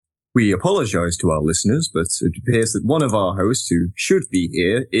We apologize to our listeners, but it appears that one of our hosts who should be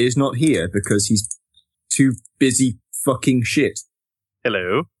here is not here because he's too busy fucking shit.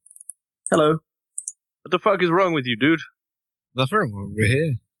 Hello. Hello. What the fuck is wrong with you, dude? Nothing wrong. We're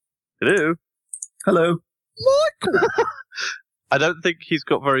here. Hello. Hello. Michael! I don't think he's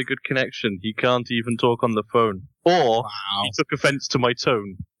got very good connection. He can't even talk on the phone. Or he took offense to my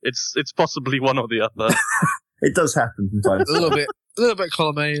tone. It's possibly one or the other. It does happen sometimes. A little bit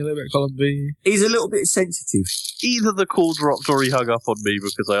column A, a little bit column B. He's a little bit sensitive. Either the call dropped or he hung up on me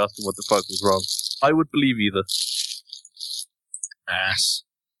because I asked him what the fuck was wrong. I would believe either. Ass.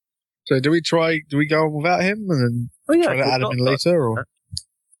 So do we go on without him and then try to add him in later? Or?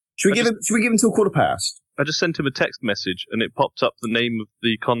 Should we give him till 15:15? I just sent him a text message and it popped up the name of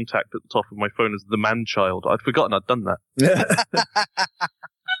the contact at the top of my phone as the man-child. I'd forgotten I'd done that.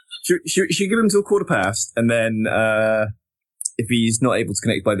 Should we give him till 15:15, and then if he's not able to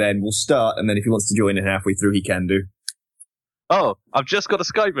connect by then, we'll start, and then if he wants to join in halfway through, he can do. Oh, I've just got a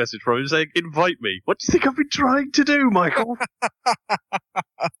Skype message from him saying, invite me. What do you think I've been trying to do, Michael?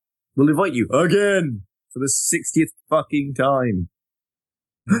 We'll invite you again for the 60th fucking time.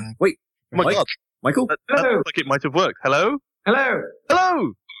 Wait. Oh my God. Michael? That looks like it might have worked. Hello? Hello.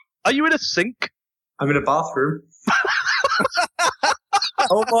 Hello! Are you in a sink? I'm in a bathroom.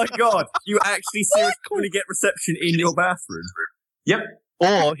 Oh my God. You actually seriously going to get reception in your bathroom? Yep.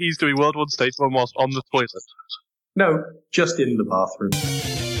 Or he's doing World War State whilst on the toilet. No, just in the bathroom.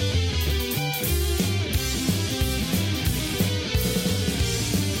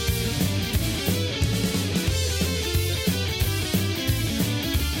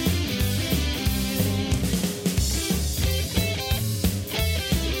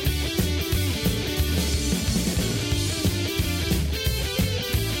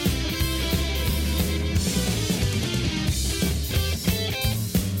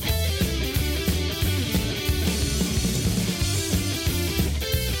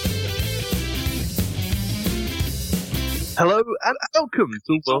 Hello and welcome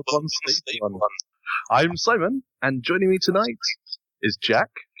to World War State 1. I'm Simon, and joining me tonight is Jack.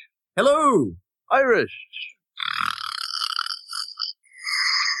 Hello! Irish.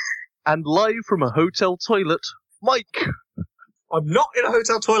 And live from a hotel toilet, Mike. I'm not in a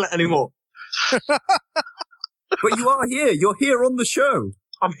hotel toilet anymore. But you are here. You're here on the show.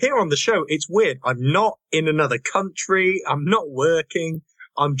 I'm here on the show. It's weird. I'm not in another country. I'm not working.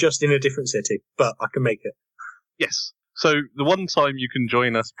 I'm just in a different city, but I can make it. Yes. So the one time you can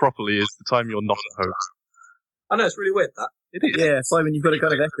join us properly is the time you're not at home. I know, it's really weird, that. It is. Yeah, Simon, you've got a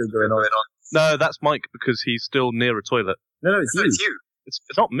kind of echo going on. No, that's Mike because he's still near a toilet. No, it's you. It's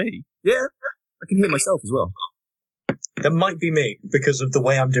not me. Yeah, I can hear myself as well. That might be me, because of the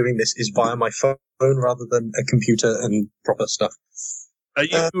way I'm doing this is via my phone rather than a computer and proper stuff. Are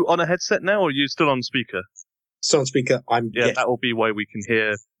you on a headset now, or are you still on speaker? So on speaker, Yeah, that will be why we can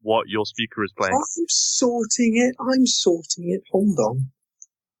hear what your speaker is playing. I'm sorting it. Hold on.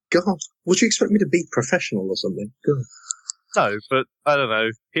 God, would you expect me to be professional or something? God. No, but I don't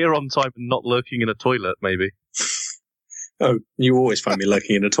know. Here on time and not lurking in a toilet, maybe. Oh, you always find me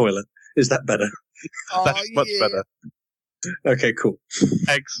lurking in a toilet. Is that better? That's much better. Okay, cool.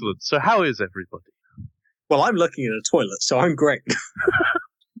 Excellent. So how is everybody? Well, I'm lurking in a toilet, so I'm great.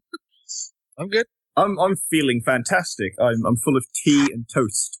 I'm good. I'm feeling fantastic. I'm full of tea and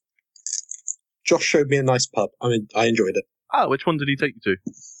toast. Josh showed me a nice pub. I mean, I enjoyed it. Ah, which one did he take you to?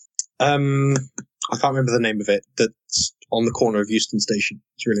 I can't remember the name of it. That's on the corner of Euston Station.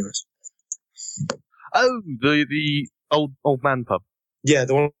 It's really nice. Oh, the old man pub. Yeah,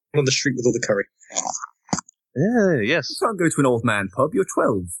 the one on the street with all the curry. Yeah, yes. You can't go to an old man pub. You're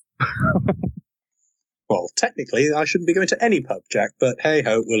 12. Well, technically, I shouldn't be going to any pub, Jack, but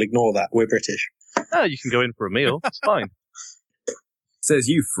hey-ho, we'll ignore that. We're British. Ah, you can go in for a meal. It's fine. Says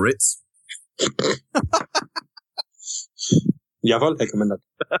you, Fritz. Jawohl, Herr Kommandant.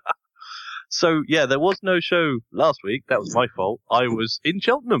 So, yeah, there was no show last week. That was my fault. I was in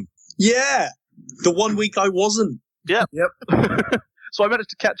Cheltenham. Yeah! The 1 week I wasn't. Yeah. Yep. So I managed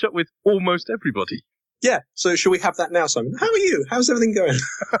to catch up with almost everybody. Yeah, so should we have that now, Simon? How are you? How's everything going?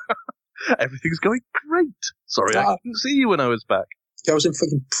 Everything's going great. Sorry, I couldn't see you when I was back. I was in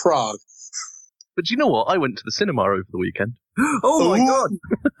fucking Prague. But you know what? I went to the cinema over the weekend. Oh my God.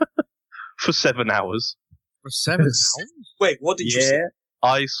 For 7 hours. For 7 hours? Wait, what did you see?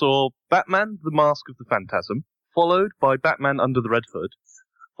 I saw Batman, The Mask of the Phantasm, followed by Batman Under the Red Hood,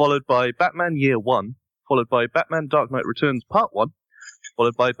 followed by Batman Year 1, followed by Batman Dark Knight Returns Part 1,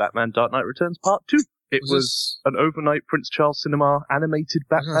 followed by Batman Dark Knight Returns Part 2. It was an overnight Prince Charles Cinema animated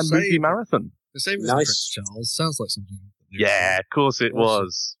Batman movie marathon. The same as Nice. Prince Charles. Sounds like something. Yeah, of course it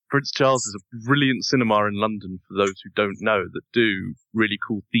was. Prince Charles is a brilliant cinema in London, for those who don't know, that do really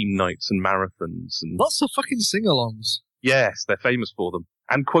cool theme nights and marathons. And Lots of fucking sing-alongs. yes, they're famous for them.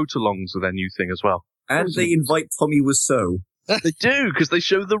 And quote-alongs are their new thing as well. And they invite Tommy Wiseau. They do, because they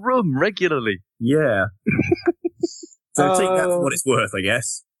show The Room regularly. Yeah. So take that for what it's worth, I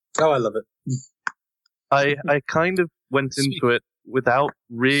guess. Oh, I love it. I kind of went into it without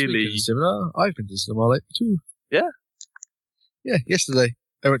really... Speaking of cinema, I've been to cinema lately too. Yeah? Yeah, yesterday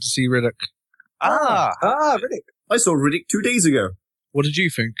I went to see Riddick. Riddick. I saw Riddick 2 days ago. What did you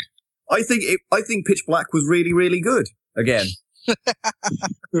think? I think Pitch Black was really, really good. Again.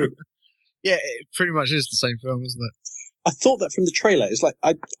 Yeah, it pretty much is the same film, isn't it? I thought that from the trailer. It's like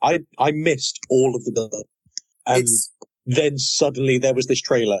I missed all of the build-up. And then suddenly there was this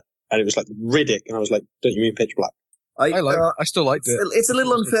trailer, and it was like Riddick, and I was like, don't you mean Pitch Black? I still liked it. It's a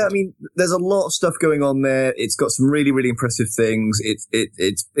little unfair. I mean, there's a lot of stuff going on there. It's got some really, really impressive things.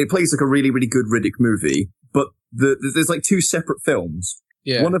 It plays like a really, really good Riddick movie, but there's like two separate films.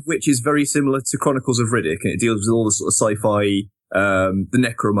 Yeah. One of which is very similar to Chronicles of Riddick, and it deals with all the sort of sci-fi, the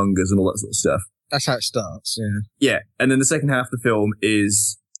necromongers and all that sort of stuff. That's how it starts, yeah. Yeah, and then the second half of the film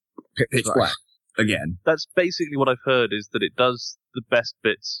is Pitch Black again. That's basically what I've heard, is that it does the best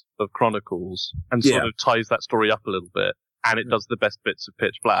bits of Chronicles and sort of ties that story up a little bit, and it does the best bits of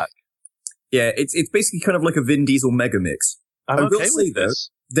Pitch Black. Yeah, it's basically kind of like a Vin Diesel mega mix. I will say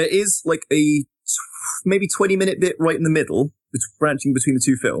this. There is like a maybe 20-minute bit right in the middle, branching between the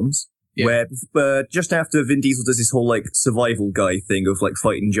two films, where just after Vin Diesel does this whole like survival guy thing of like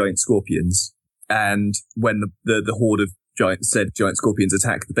fighting giant scorpions, and when the horde of giant scorpions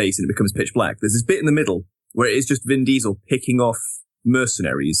attack the base and it becomes pitch black, there's this bit in the middle where it is just Vin Diesel picking off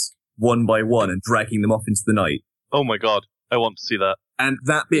mercenaries one by one and dragging them off into the night. Oh my god, I want to see that. And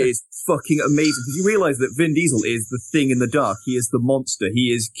that bit is fucking amazing, because you realise that Vin Diesel is the thing in the dark. He is the monster.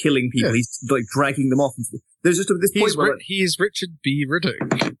 He is killing people. Yeah. He's like dragging them off. There's just this point where he is Richard B.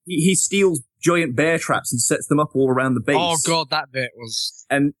 Riddick. He steals giant bear traps and sets them up all around the base. Oh god, that bit was...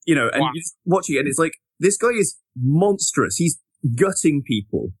 And, you know, and you're just watching it, and it's like, this guy is monstrous. He's gutting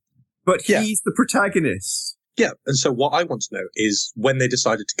people. But he's the protagonist. Yeah, and so what I want to know is when they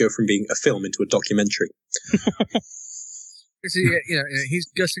decided to go from being a film into a documentary.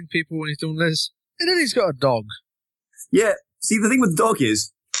 He's gutting people when he's doing this. And then he's got a dog. Yeah, see, the thing with the dog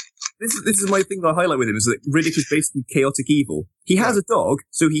is, this is my thing that I highlight with him, is that Riddick is basically chaotic evil. He has a dog,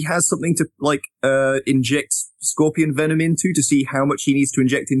 so he has something to, like, inject scorpion venom into to see how much he needs to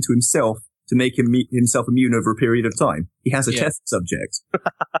inject into himself to make himself immune over a period of time. He has a test subject.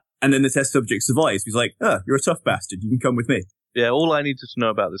 And then the test subject survives. He's like, you're a tough bastard. You can come with me. Yeah, all I needed to know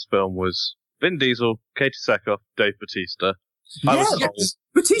about this film was Vin Diesel, Katie Sackhoff, Dave Bautista.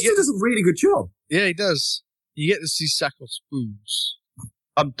 Bautista does a really good job. Yeah, he does. You get to see Sackhoff's boobs.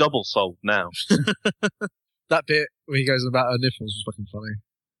 I'm double sold now. That bit where he goes about her nipples was fucking funny.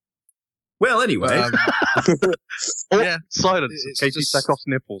 Well, anyway. Silence of Katie Sackhoff's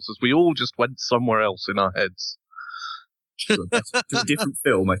nipples as we all just went somewhere else in our heads. To a different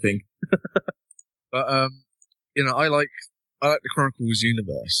film, I think. But, I like the Chronicles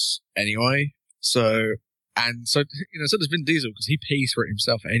universe anyway. So does Vin Diesel, because he pays for it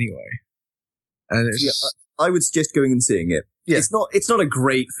himself anyway. And it's I would suggest going and seeing it. Yeah. It's not a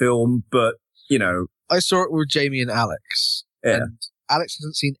great film, but, I saw it with Jamie and Alex. Yeah. And Alex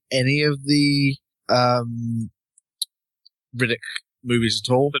hasn't seen any of the Riddick movies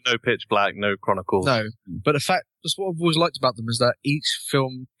at all. But no Pitch Black, no Chronicles. No. But that's what I've always liked about them, is that each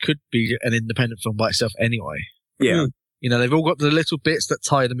film could be an independent film by itself anyway. Yeah. They've all got the little bits that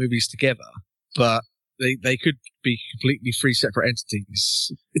tie the movies together, but they could be completely three separate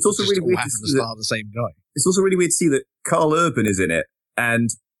entities. It's also really weird to see the same guy. It's also really weird to see that Carl Urban is in it, and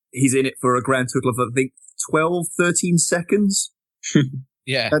he's in it for a grand total of, I think, 12, 13 seconds.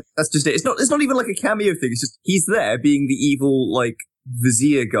 Yeah. That's just it. It's not even like a cameo thing. It's just, he's there being the evil, like,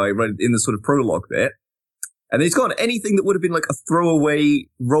 vizier guy right in the sort of prologue bit. And he's got anything that would have been like a throwaway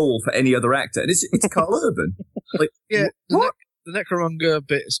role for any other actor. And it's Carl Urban. Like, what? The Necromonger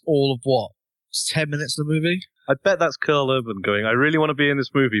bit is all of what? 10 minutes of the movie? I bet that's Carl Urban going, I really want to be in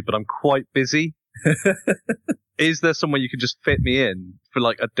this movie, but I'm quite busy. Is there somewhere you could just fit me in for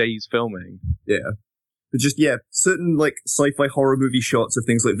like a day's filming? Yeah. But just, certain like sci-fi horror movie shots of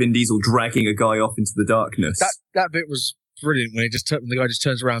things like Vin Diesel dragging a guy off into the darkness. That bit was brilliant when the guy just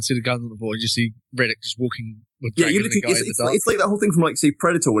turns around, see the gun on the board, and you see Riddick just walking with the guy in the dark. It's like that whole thing from like, say,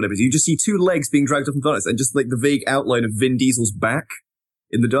 Predator or whatever. You just see two legs being dragged off in the darkness and just like the vague outline of Vin Diesel's back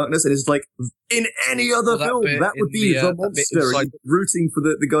in the darkness. And it's like, in any other film, that would be the monster and rooting for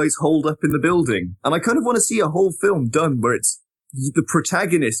the guys holed up in the building. And I kind of want to see a whole film done where it's the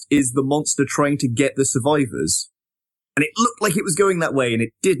protagonist is the monster trying to get the survivors. And it looked like it was going that way, and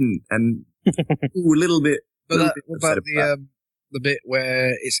it didn't. And a little bit. But what about the bit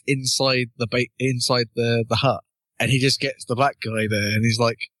where it's inside the hut, and he just gets the black guy there, and he's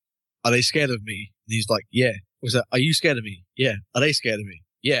like, "Are they scared of me?" And he's like, "Yeah." Was that? Are you scared of me? Yeah. Are they scared of me?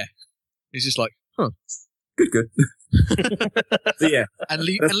 Yeah. He's just like, "Huh." Good. So yeah, and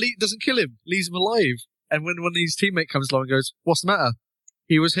Lee doesn't kill him, leaves him alive. And when one of his teammate comes along and goes, "What's the matter?"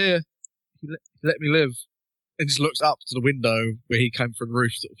 He was here. He let me live. And just looks up to the window where he came from the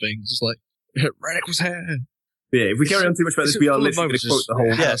roof, sort of thing. Just like, Rennick was here. Yeah, if we carry on too much about this, we are literally going to quote the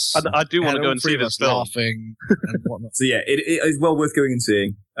whole. Yes, I do want to go and see this film. Laughing and whatnot. So yeah, it is well worth going and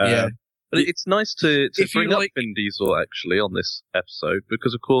seeing. Yeah. But it's nice to bring up Vin Diesel, actually, on this episode,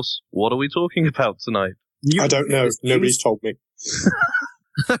 because, of course, what are we talking about tonight? I don't know. Nobody's told me.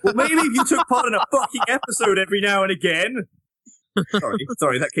 Well, maybe if you took part in a fucking episode every now and again.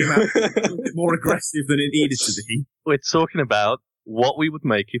 Sorry, that came out a little bit more aggressive than it needed to be. We're talking about what we would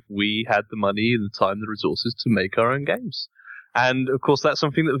make if we had the money and the time, the resources to make our own games. And, of course, that's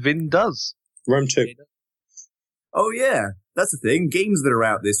something that Vin does. Rome 2. Oh, yeah. That's the thing. Games that are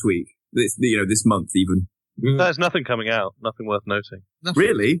out this week. This month even. There's nothing coming out. Nothing worth noting. Nothing.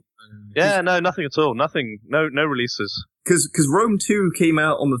 Really? Yeah, no, nothing at all. Nothing. No releases. Because Rome 2 came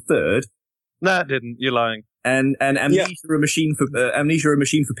out on the 3rd. No, it didn't. You're lying. And Amnesia, a Machine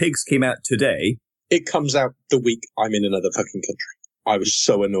for Pigs came out today. It comes out the week I'm in another fucking country. I was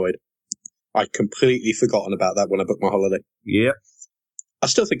so annoyed. I'd completely forgotten about that when I booked my holiday. Yep. I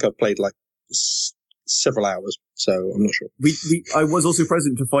still think I've played like several hours, so I'm not sure. I was also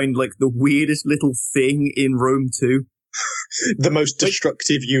present to find like the weirdest little thing in Rome 2. The most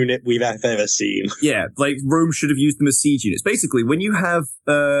destructive unit we've ever seen. Yeah, like Rome should have used them as siege units. Basically, when you have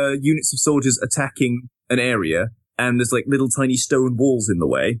units of soldiers attacking an area and there's like little tiny stone walls in the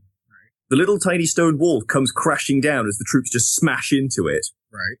way, the little tiny stone wall comes crashing down as the troops just smash into it.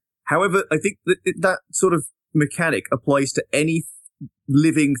 Right. However, I think that sort of mechanic applies to any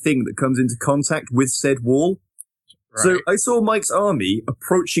living thing that comes into contact with said wall. Right. So I saw Mike's army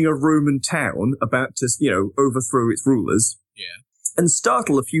approaching a Roman town about to, overthrow its rulers. Yeah. And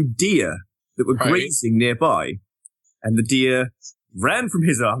startle a few deer that were grazing nearby. And the deer ran from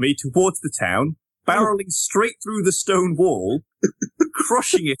his army towards the town, barreling straight through the stone wall,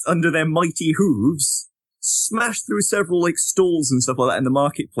 crushing it under their mighty hooves, smashed through several like stalls and stuff like that in the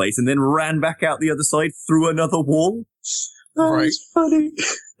marketplace, and then ran back out the other side through another wall. That was funny.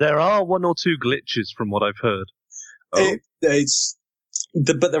 There are one or two glitches from what I've heard. Oh.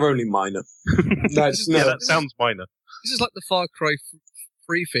 But they're only minor. That sounds minor. This is like the Far Cry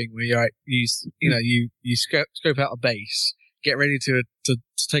 3 thing where you scope out a base, get ready to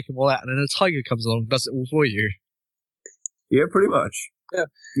take them all out, and then a tiger comes along and does it all for you. Yeah, pretty much. Yeah.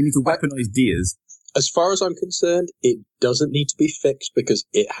 You need to weaponize deers. As far as I'm concerned, it doesn't need to be fixed because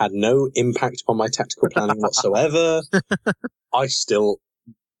it had no impact on my tactical planning whatsoever. I still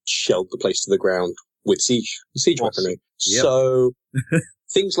shelled the place to the ground with siege weaponry. Yep. So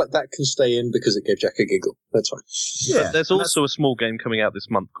things like that can stay in because it gave Jack a giggle. That's fine. Yeah, but there's also a small game coming out this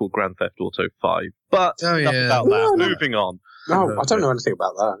month called Grand Theft Auto 5. But enough about that. No. Moving on. No, I don't know anything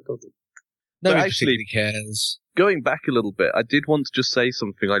about that. No, actually cares. Going back a little bit, I did want to just say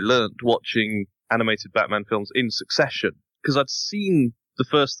something I learned watching animated Batman films in succession, because I'd seen the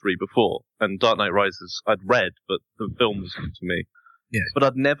first three before, and Dark Knight Rises I'd read, but the film was new to me. Yeah. But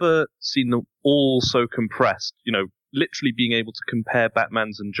I'd never seen them all so compressed, literally being able to compare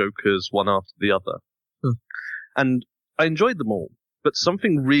Batmans and Jokers one after the other. And I enjoyed them all, but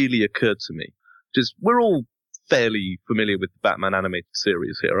something really occurred to me, which is we're all fairly familiar with the Batman animated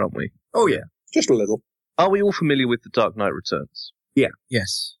series here, aren't we? Oh yeah. Just a little. Are we all familiar with The Dark Knight Returns? Yeah.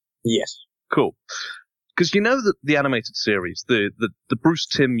 Yes. Yes. Cool. Because you know that the animated series, the Bruce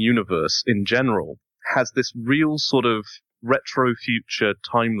Timm universe in general, has this real sort of retro future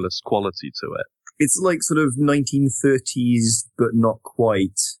timeless quality to it. It's like sort of 1930s, but not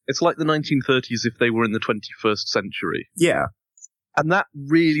quite. It's like the 1930s if they were in the 21st century. Yeah. And that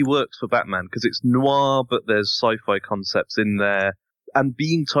really works for Batman, because it's noir, but there's sci-fi concepts in there. And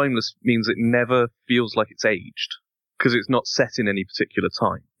being timeless means it never feels like it's aged, because it's not set in any particular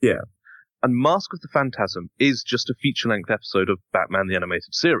time. Yeah. And Mask of the Phantasm is just a feature-length episode of Batman the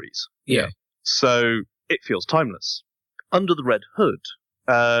Animated Series. Yeah. So it feels timeless. Under the Red Hood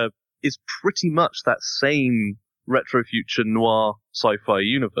is pretty much that same retro future noir sci-fi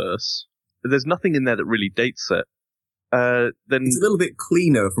universe. There's nothing in there that really dates it. Then It's a little bit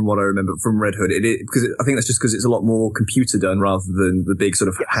cleaner from what I remember from Red Hood. Because I think that's just because it's a lot more computer done rather than the big sort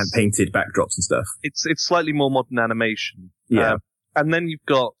of hand painted backdrops and stuff. it's slightly more modern animation. Yeah. And then you've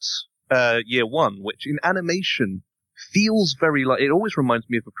got Year One, which in animation feels very like, it always reminds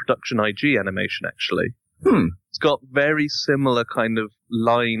me of a Production IG animation, actually. It's got very similar kind of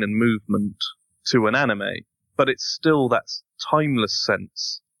line and movement to an anime, but it's still that timeless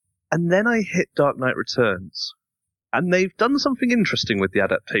sense. And then I hit Dark Knight Returns. And they've done something interesting with the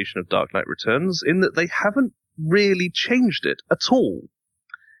adaptation of Dark Knight Returns in that they haven't really changed it at all.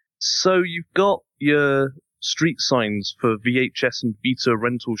 So you've got your street signs for VHS and Vita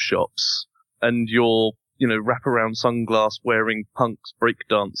rental shops and your, wraparound sunglass wearing punks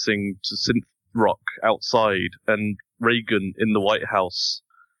breakdancing to synth rock outside and Reagan in the White House.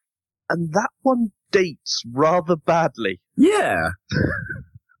 And that one dates rather badly. Yeah.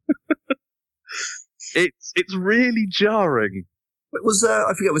 It's really jarring. It was,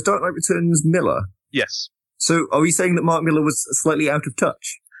 I forget, was Dark Knight Returns Miller? Yes. So are we saying that Mark Miller was slightly out of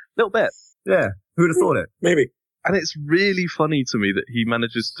touch? Little bit. Yeah. Who would have thought it? Maybe. And it's really funny to me that he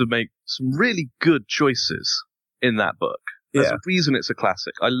manages to make some really good choices in that book. There's a reason it's a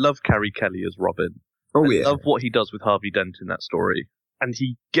classic. I love Carrie Kelly as Robin. Oh, I yeah. love what he does with Harvey Dent in that story. And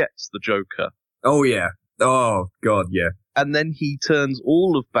he gets the Joker. Oh, yeah. Oh, God, yeah. And then he turns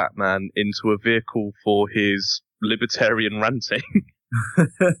all of Batman into a vehicle for his libertarian ranting.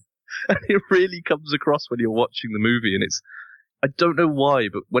 And it really comes across when you're watching the movie. And I don't know why,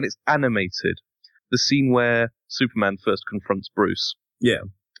 but when it's animated, the scene where Superman first confronts Bruce. Yeah.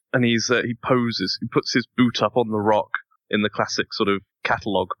 And he poses, he puts his boot up on the rock in the classic sort of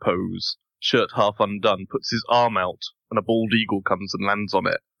catalogue pose, shirt half undone, puts his arm out, and a bald eagle comes and lands on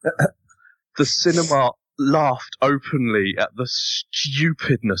it. The cinema laughed openly at the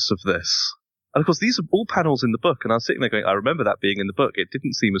stupidness of this. And of course, these are all panels in the book, and I was sitting there going, I remember that being in the book. It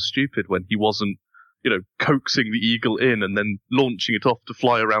didn't seem as stupid when he wasn't, coaxing the eagle in and then launching it off to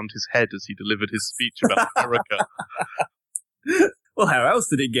fly around his head as he delivered his speech about America. Well, how else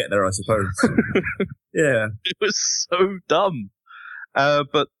did it get there, I suppose? Yeah. It was so dumb.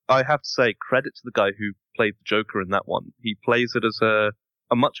 But I have to say, credit to the guy who played the Joker in that one. He plays it as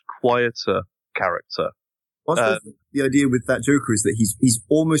a much quieter character. The idea with that Joker is that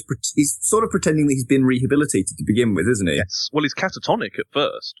he's sort of pretending that he's been rehabilitated to begin with, isn't he? Yes. Well, he's catatonic at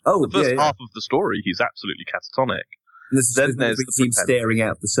first. Oh, the first half of the story, he's absolutely catatonic. And there's him staring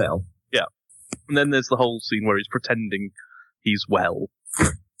out the cell. Yeah. And then there's the whole scene where he's pretending he's well.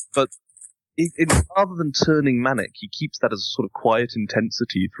 But rather than turning manic, he keeps that as a sort of quiet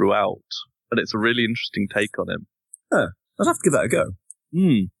intensity throughout. And it's a really interesting take on him. Huh. I'd have to give that a go.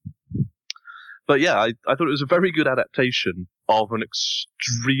 But yeah, I thought it was a very good adaptation of an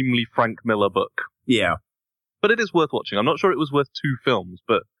extremely Frank Miller book. Yeah. But it is worth watching. I'm not sure it was worth 2 films,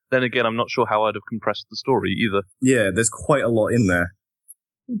 but then again, I'm not sure how I'd have compressed the story either. Yeah, there's quite a lot in there.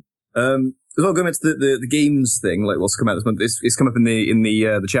 As well, going back to the games thing, like what's come out this month, it's come up in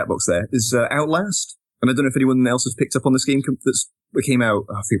the chat box there, is Outlast. And I don't know if anyone else has picked up on this game that came out,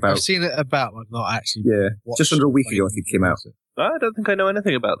 I think about... I've seen it about, like, not actually... Yeah, just under a week ago, I think it came out. I don't think I know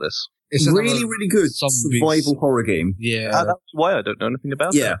anything about this. It's really, really good survival horror game. Yeah. That's why I don't know anything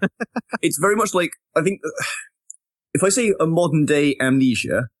about it. Yeah. It's very much like, I think, if I say a modern day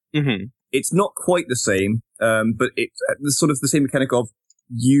Amnesia, it's not quite the same, but it's sort of the same mechanic of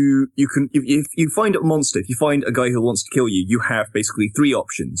you can, if you find a monster, if you find a guy who wants to kill you, you have basically 3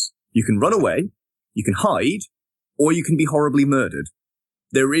 options. You can run away, you can hide, or you can be horribly murdered.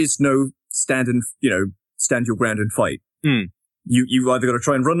 There is no stand your ground and fight. You've either got to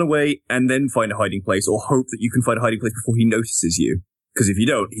try and run away and then find a hiding place, or hope that you can find a hiding place before he notices you. Because if you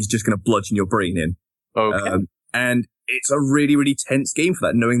don't, he's just going to bludgeon your brain in. Okay. And it's a really, really tense game for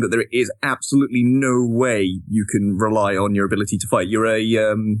that, knowing that there is absolutely no way you can rely on your ability to fight. You're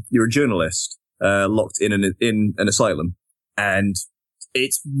a journalist, locked in an asylum. And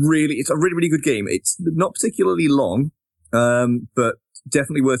it's a really, really good game. It's not particularly long, but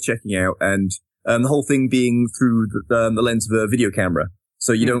definitely worth checking out. And the whole thing being through the lens of a video camera.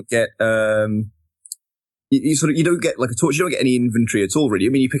 So you don't get, you don't get like a torch, you don't get any inventory at all, really. I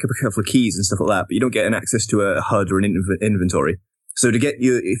mean, you pick up a couple of keys and stuff like that, but you don't get an access to a HUD or an inventory. So if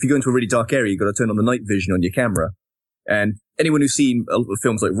you go into a really dark area, you've got to turn on the night vision on your camera. And anyone who's seen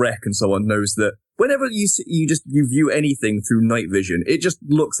films like Wreck and so on knows that whenever you view anything through night vision, it just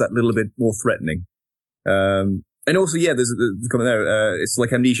looks that little bit more threatening. And also, yeah, there's comment there. It's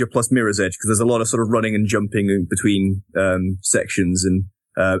like Amnesia plus Mirror's Edge, because there's a lot of sort of running and jumping in between sections, and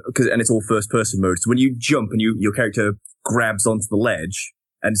it's all first person mode. So when you jump and your character grabs onto the ledge,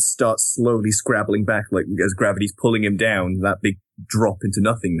 and starts slowly scrabbling back, like as gravity's pulling him down, that big drop into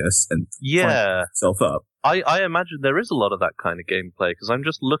nothingness, and Yeah. himself up. I imagine there is a lot of that kind of gameplay, because I'm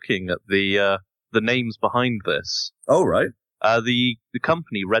just looking at the names behind this. Oh, right. The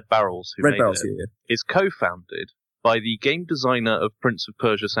company, Red Barrels, who Red made Barrels, it, yeah. is co-founded by the game designer of Prince of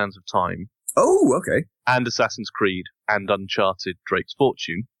Persia: Sands of Time, Oh, okay. and Assassin's Creed, and Uncharted: Drake's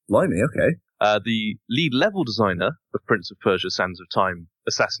Fortune. Blimey, okay. The lead level designer of Prince of Persia: Sands of Time,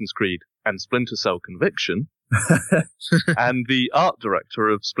 Assassin's Creed, and Splinter Cell: Conviction, and the art director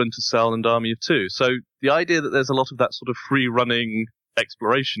of Splinter Cell and Army of Two. So the idea that there's a lot of that sort of free-running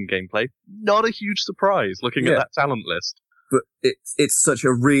exploration gameplay, not a huge surprise looking at that talent list. But it's such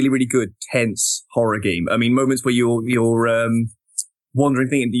a really, really good, tense horror game. I mean, moments where you're wandering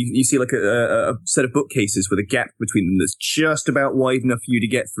thing, and you see like a set of bookcases with a gap between them that's just about wide enough for you to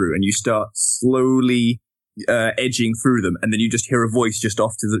get through, and you start slowly edging through them, and then you just hear a voice just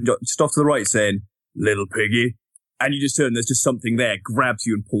off to the right saying, "Little piggy," and you just turn. There's just something there, grabs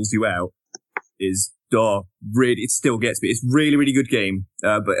you and pulls you out. Really, it still gets me. It's really, really good game,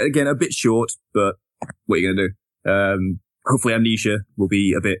 but again, a bit short. But what are you gonna do? Hopefully, Amnesia will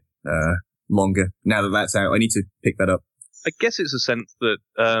be a bit longer now that that's out. I need to pick that up. I guess it's a sense that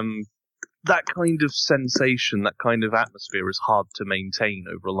that kind of sensation, that kind of atmosphere is hard to maintain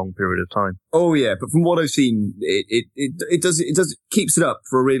over a long period of time. Oh yeah, but from what I've seen, it does keeps it up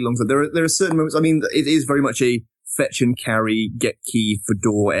for a really long time. There are certain moments. I mean, it is very much a fetch and carry, get key for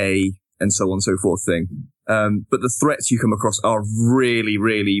door A, and so on and so forth thing. But the threats you come across are really,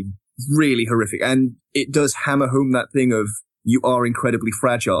 really, really horrific, and it does hammer home that thing of you are incredibly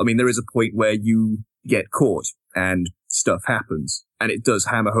fragile. I mean, there is a point where you get caught and stuff happens, and it does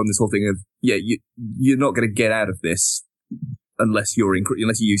hammer home this whole thing of you're not going to get out of this unless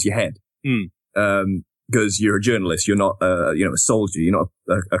unless you use your head. Because you're a journalist, you're not a soldier, you're not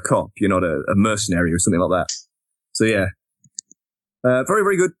a cop, you're not a mercenary or something like that. So yeah, very,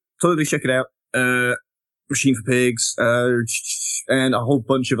 very good. Totally check it out. Machine for Pigs, and a whole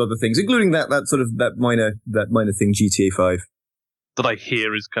bunch of other things, including that minor thing, GTA 5. That I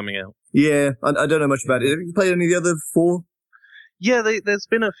hear is coming out. Yeah, I don't know much about it. Have you played any of the other 4? Yeah, there's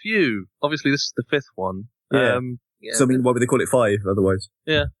been a few. Obviously, this is the 5th one. Yeah. So I mean, why would they call it 5 otherwise?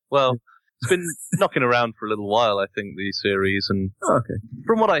 Yeah, well, it's been knocking around for a little while, I think, the series, and okay.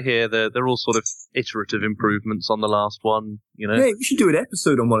 From what I hear, they're all sort of iterative improvements on the last one, you know? Yeah, we should do an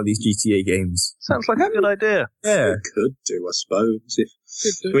episode on one of these GTA games. Sounds like a good idea. Yeah. We could do, I suppose.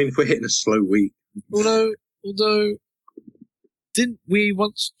 If we're hitting a slow week. Although, didn't we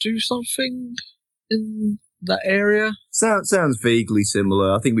once do something in that area? Sounds vaguely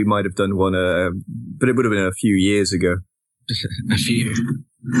similar. I think we might have done one, but it would have been a few years ago. A few.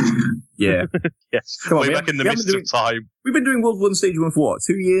 Yeah. Yes. Come on, way back in the mist of time. We've been doing World 1 Stage 1 for what,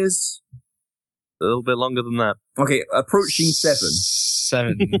 2 years? A little bit longer than that. Okay, approaching 7.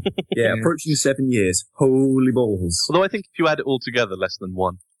 7. Yeah, approaching 7 years. Holy balls. Although I think if you add it all together, less than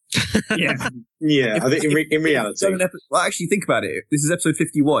 1. Yeah. Yeah, I think in reality. Well, actually, think about it. This is episode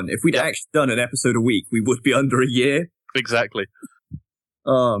 51. If we'd actually done an episode a week, we would be under a year. Exactly.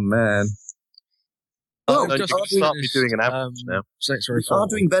 Oh, man. Oh, you can start me doing an average now. We are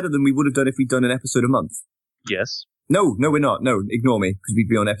doing better than we would have done if we'd done an episode a month. Yes. No, we're not. No, ignore me, because we'd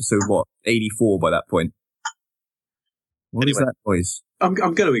be on episode, 84 by that point. What is that noise? I'm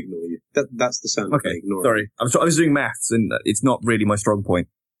going to ignore you. That's the sound. Okay, sorry. I was doing maths, and it's not really my strong point.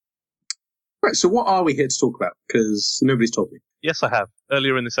 Right, so what are we here to talk about? Because nobody's told me. Yes, I have.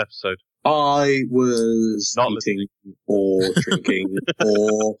 Earlier in this episode. I was Not eating or drinking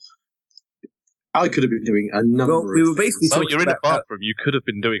or... I could have been doing a number of we were basically Well, talking you're in a about bathroom. You could have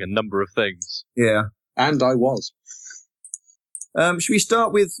been doing a number of things. Yeah. And I was. Should we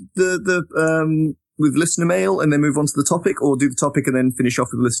start with with listener mail and then move on to the topic, or do the topic and then finish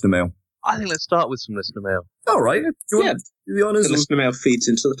off with listener mail? I think let's start with some listener mail. All right. Do you want to do the honours? The listener mail feeds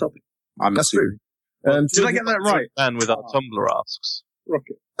into the topic. That's true. Did I get that right? And with our Tumblr asks.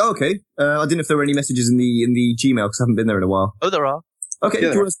 Rocket. Okay. I didn't know if there were any messages in the Gmail because I haven't been there in a while. Oh, there are. Okay. Yeah.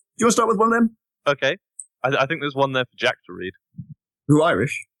 Do you want to start with one of them? Okay. I think there's one there for Jack to read. Who,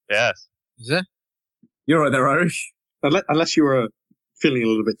 Irish? Yes. Is there? You're right there, Irish. Unless you were feeling a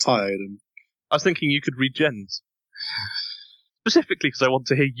little bit tired. And... I was thinking you could read Jen's. Specifically because I want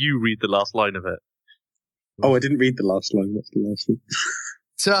to hear you read the last line of it. Oh, I didn't read the last line. What's the last one?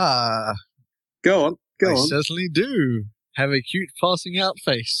 Ta! Go on. I certainly do. Have a cute passing out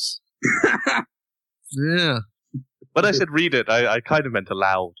face. Yeah. When I said read it, I kind of meant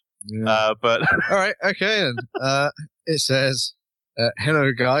aloud. Yeah. But All right, okay then. It says,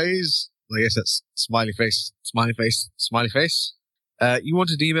 hello guys. I guess that's smiley face, smiley face, smiley face. You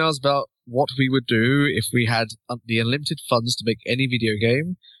wanted emails about what we would do if we had the unlimited funds to make any video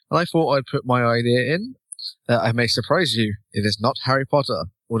game, and I thought I'd put my idea in. I may surprise you. It is not Harry Potter,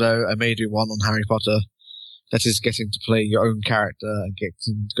 although I may do one on Harry Potter. That is getting to play your own character and get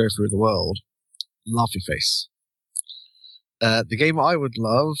to go through the world. Laughy face. The game I would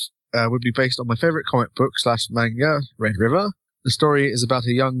love would be based on my favorite comic book / manga, Red River. The story is about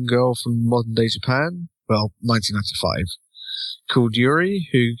a young girl from modern-day Japan, well, 1995, called Yuri,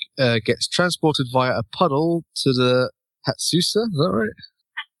 who gets transported via a puddle to the Hatsusa. Is that right?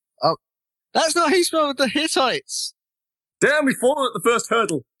 Oh, that's not how you spell the Hittites! Damn, we fallen at the first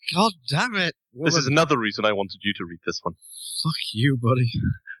hurdle. God damn it. This is another reason I wanted you to read this one. Fuck you, buddy.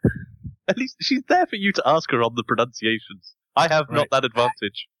 At least she's there for you to ask her on the pronunciations. I have not that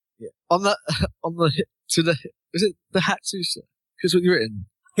advantage. Yeah. Is it the Hatsusa? Here's what you've written.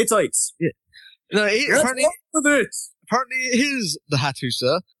 Hittites. Yeah. No, apparently it is the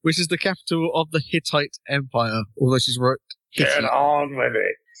Hattusa, which is the capital of the Hittite Empire, although she's wrote Hittite. Get on with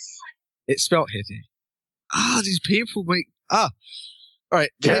it. It's spelled Hittite. These people make...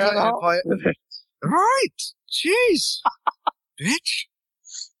 Alright, the Get Hittite on Empire... with it. Right! Jeez! Bitch!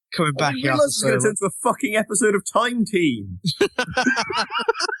 Coming back I realised it's going to turn into a fucking episode of Time Team.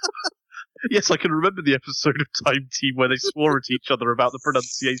 Yes, I can remember the episode of Time Team where they swore at each other about the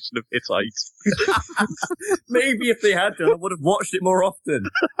pronunciation of Hittite. Maybe if they had done, I would have watched it more often.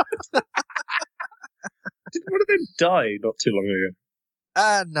 Did one of them die not too long ago?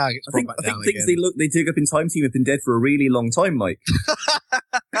 No, it's brought back I down think things again. they dig up in Time Team have been dead for a really long time, Mike.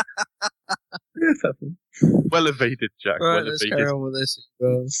 Well evaded, Jack. Right, well let's evaded. carry on with this.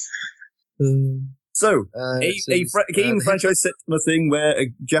 So, a game franchise set on a thing where a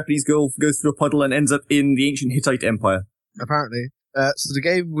Japanese girl goes through a puddle and ends up in the ancient Hittite Empire. Apparently. So the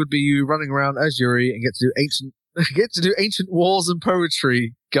game would be you running around as Yuri and get to do ancient wars and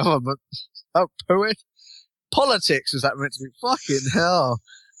poetry, government, politics. Is that meant to be? Fucking hell,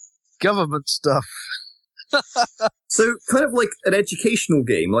 government stuff. So, kind of like an educational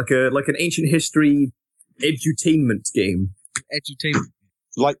game, like an ancient history edutainment game. Edutainment.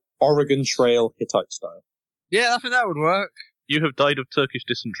 Like Oregon Trail Hittite style. Yeah, I think that would work. You have died of Turkish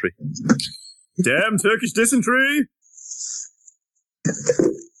dysentery. Damn Turkish dysentery!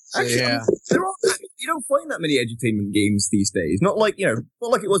 Actually, Yeah. You don't find that many edutainment games these days. Not like it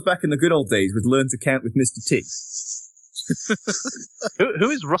was back in the good old days with Learn to Count with Mr. T. Who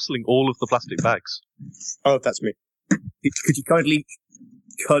is rustling all of the plastic bags? Oh, that's me. Could you kindly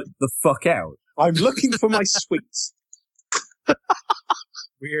cut the fuck out? I'm looking for my sweets.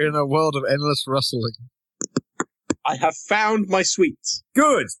 We're in a world of endless rustling. I have found my sweets.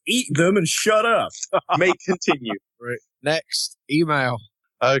 Good! Eat them and shut up! May continue. Right. Next, email.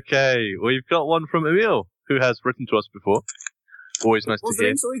 Okay, we've got one from Emil, who has written to us before. Always nice What's to the hear.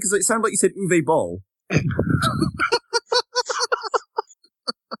 name, sorry? Because it sounded like you said Uwe Boll.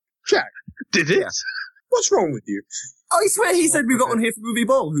 Jack, Did it? Yeah. what's wrong with you? I swear he said we got one here from Uwe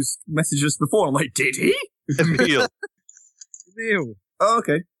Boll, who's messaged us before. I'm like, did he? Emil. Emil. Oh,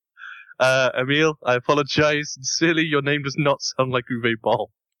 okay. Emil, I apologize. Sincerely, your name does not sound like Uwe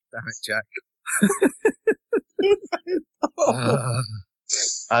Boll. Damn it, Jack.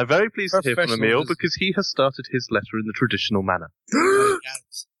 I'm very pleased to hear from Emil Professional. because he has started his letter in the traditional manner.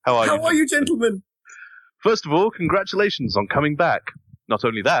 How are How are you, gentlemen? First of all, congratulations on coming back. Not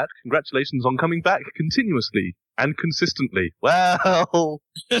only that, congratulations on coming back continuously and consistently. Well,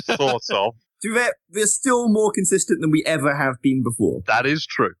 sort of. To be fair, we're still more consistent than we ever have been before. That is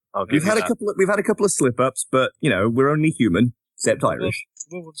true. I'll give We've you had a that. couple of slip ups, but we're only human, except Irish.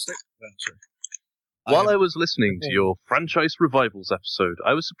 While I was listening to your franchise revivals episode,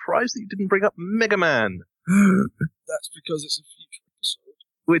 I was surprised that you didn't bring up Mega Man, That's because it's a future episode.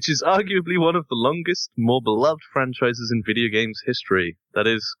 which is arguably one of the longest, more beloved franchises in video games history. That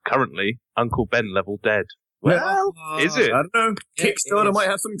is currently Uncle Ben level dead. Well, is it? I don't know. Yeah, Kickstarter it is. might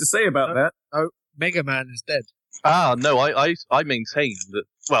have something to say about that. Mega Man is dead. No, I maintain that.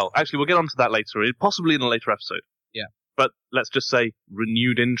 Well, actually, we'll get onto that later, possibly in a later episode. Yeah. But let's just say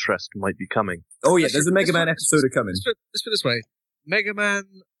renewed interest might be coming. Oh yeah, Let's there's a put- Mega let's Man put- episode coming. Let's put it this way. Mega Man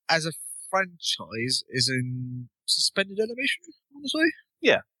as a franchise is in suspended animation, I want to say.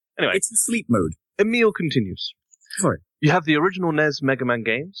 Anyway, It's in sleep mode. Emil continues. Sorry. You have the original NES Mega Man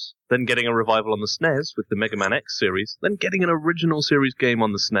games, then getting a revival on the SNES with the Mega Man X series, then getting an original series game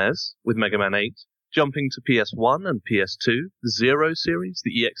on the SNES with Mega Man 8, jumping to PS1 and PS2, the Zero series,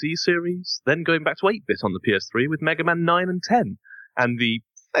 the EXE series, then going back to 8-bit on the PS3 with Mega Man 9 and 10, and the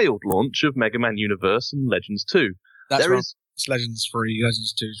failed launch of Mega Man Universe and Legends 2. That's There right. is It's Legends 3.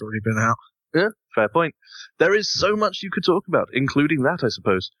 Legends 2's already been out. Yeah, fair point. There is so much you could talk about, including that, I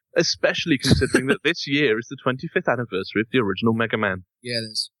suppose. Especially considering that this year is the 25th anniversary of the original Mega Man. Yeah,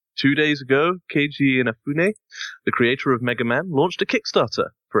 it is. 2 days ago, Keiji Inafune, the creator of Mega Man, launched a Kickstarter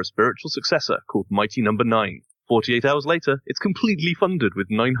for a spiritual successor called Mighty Number 9. 48 hours later, it's completely funded with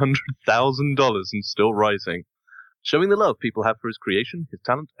 $900,000 and still rising, showing the love people have for his creation, his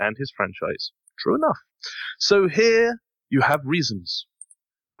talent, and his franchise. True enough. So here you have reasons.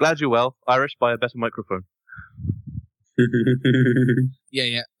 Glad you're well. Irish, buy a better microphone.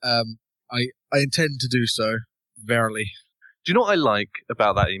 Yeah. I intend to do so, verily. Do you know what I like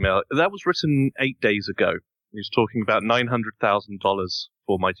about that email? That was written 8 days ago. He was talking about $900,000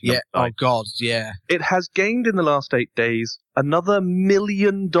 for Mighty Yeah. Number 9. Oh God. Yeah. It has gained in the last 8 days another $1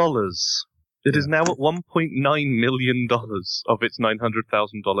 million. It is now at $1.9 million of its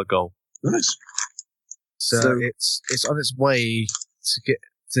 $900,000 goal. Nice. So it's on its way to get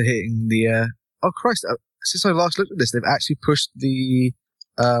to hitting the. Oh Christ! Since I last looked at this, they've actually pushed the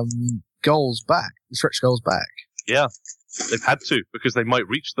goals back, the stretch goals back. Yeah, they've had to because they might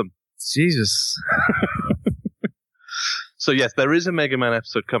reach them. Jesus. So yes, there is a Mega Man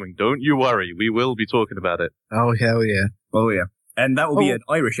episode coming. Don't you worry, we will be talking about it. Oh hell yeah! Oh yeah, and that will be an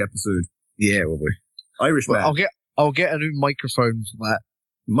Irish episode. Yeah, will we? Irish man. I'll get a new microphone for that.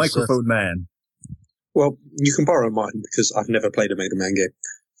 Microphone man. Well, you can borrow mine because I've never played a Mega Man game.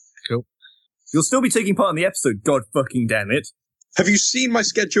 Cool. You'll still be taking part in the episode, god fucking damn it. Have you seen my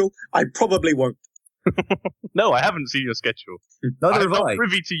schedule? I probably won't. No, I haven't seen your schedule. Neither I'm have not I.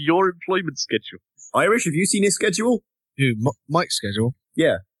 privy to your employment schedule. Irish, have you seen his schedule? Who? Mike's schedule?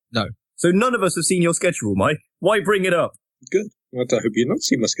 Yeah. No. So none of us have seen your schedule, Mike. Why bring it up? Good. I hope you've not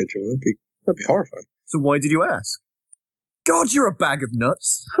seen my schedule. That'd be horrifying. So why did you ask? God, you're a bag of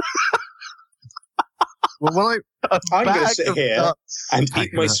nuts. Well, when I'm going to sit here and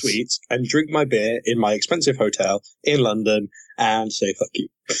eat my sweets and drink my beer in my expensive hotel in London and say fuck you.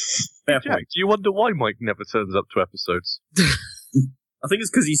 Fair Jack, point. do you wonder why Mike never turns up to episodes? I think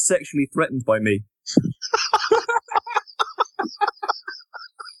it's because he's sexually threatened by me.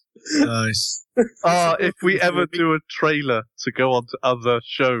 Nice. If we ever do a trailer to go on to other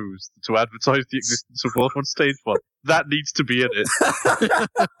shows to advertise the existence of World on Stage 1, that needs to be in it.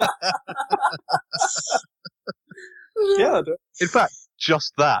 Yeah. In fact,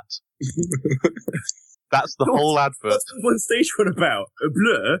 just that. That's the whole advert. What's the one stage one about? A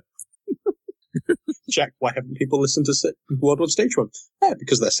blur? Jack, why haven't people listened to World War Stage 1? Yeah,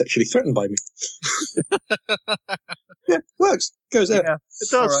 because they're sexually threatened by me. Yeah, works. Goes there. Yeah. It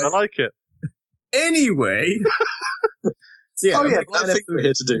does. All right. I like it. Anyway. So yeah, Oh, yeah, Mega Man that's what we're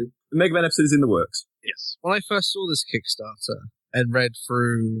here to do. the Mega Man episode is in the works. Yes. When I first saw this Kickstarter and read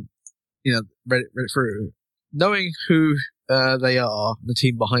through, read through, knowing who they are, the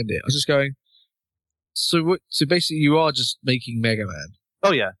team behind it, I was just going. So basically, you are just making Mega Man.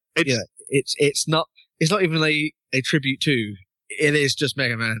 Oh yeah. It's not even a tribute to. It is just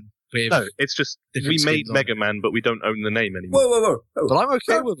Mega Man. No, it's just we different made skins on Mega Man, but we don't own the name anymore. Whoa. But I'm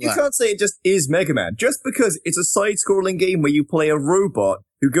okay with You that. can't say it just is Mega Man. Just because it's a side-scrolling game where you play a robot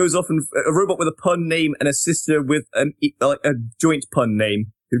who goes off and a robot with a pun name and a sister with a joint pun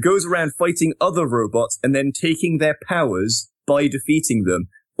name who goes around fighting other robots and then taking their powers by defeating them.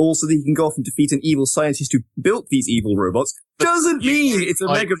 Also, that he can go off and defeat an evil scientist who built these evil robots doesn't mean it's a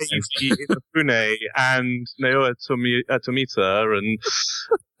Mega Man. Inafune and Naoya Tomita and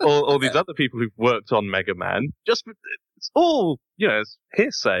all these other people who've worked on Mega Man. Just it's all it's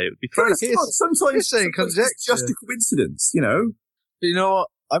hearsay. It would be thrown. Sometimes Hearsay, it's just a coincidence, you know. But you know what?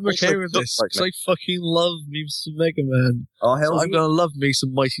 I'm Also okay with looks this like because I fucking love me some Mega Man. Oh So hell, I'm gonna love me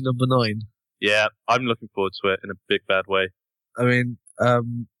some Mighty Number 9. Yeah, I'm looking forward to it in a big bad way. I mean, yeah.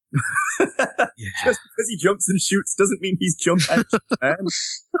 Just because he jumps and shoots doesn't mean he's jump and man.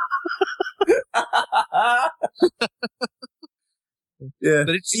 Yeah.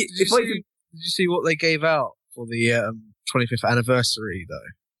 But did you see what they gave out for the 25th anniversary, though?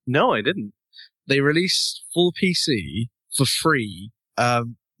 No, I didn't. They released full PC for free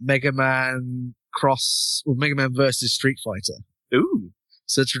Mega Man Mega Man versus Street Fighter. Ooh.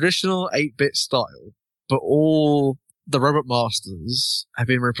 So traditional 8-bit style, but all the Robot Masters have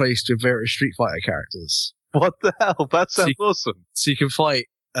been replaced with various Street Fighter characters. What the hell? That sounds awesome. So you can fight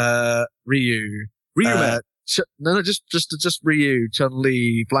Ryu Ryu. Man. No, just Ryu,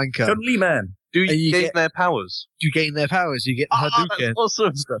 Chun-Li, Blanca. Chun-Li Man. Do And you you gain get- their powers? You gain their powers. You get the Hadouken. That's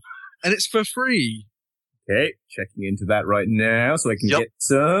awesome. And it's for free. Okay, checking into that right now so I can Yep. get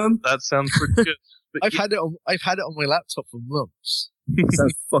some. That sounds pretty good. But I've had it on my laptop for months. That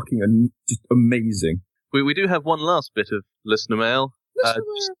sounds fucking just amazing. we do have one last bit of listener mail.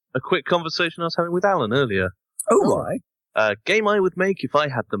 Just a quick conversation I was having with Alan earlier. Oh, my. Game I would make if I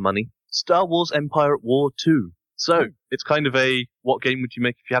had the money. Star Wars Empire at War 2. So, it's kind of a, what game would you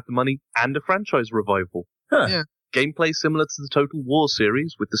make if you had the money, and a franchise revival. Huh. Yeah. Gameplay similar to the Total War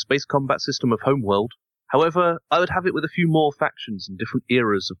series, with the space combat system of Homeworld. However, I would have it with a few more factions and different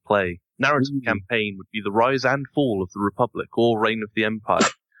eras of play. Narrative campaign would be the rise and fall of the Republic, or reign of the Empire,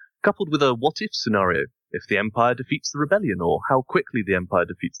 coupled with a what-if scenario, if the Empire defeats the Rebellion, or how quickly the Empire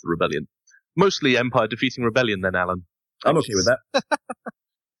defeats the Rebellion. Mostly Empire defeating Rebellion then, Alan. I'm okay with that.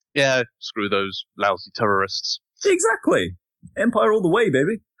 Yeah, screw those lousy terrorists. Exactly. Empire all the way,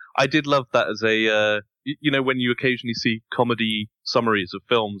 baby. I did love that as a, when you occasionally see comedy summaries of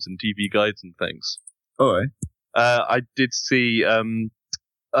films and TV guides and things. Oh, eh? I did see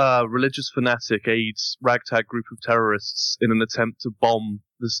religious fanatic aids ragtag group of terrorists in an attempt to bomb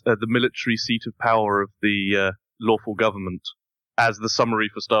the military seat of power of the lawful government as the summary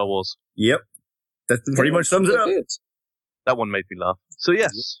for Star Wars. Yep. That pretty much sums it up. That one made me laugh. So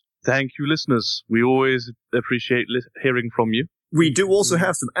yes, thank you, listeners. We always appreciate hearing from you. We do also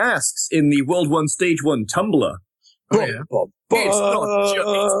have some asks in the World 1 Stage 1 Tumblr. Oh, yeah. It's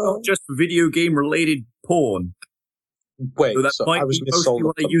not just for video game related porn. Wait, So that might I was be mostly missold.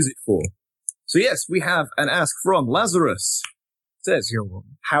 what I use it for. So yes, we have an ask from Lazarus. It says,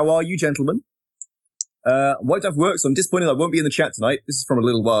 how are you, gentlemen? White Dove works. I'm disappointed I won't be in the chat tonight. This is from a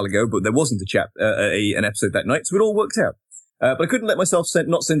little while ago, but there wasn't an episode that night, so it all worked out. But I couldn't let myself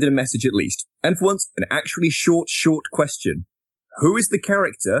not send in a message at least. And for once, an actually short question. Who is the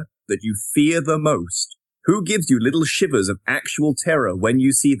character that you fear the most? Who gives you little shivers of actual terror when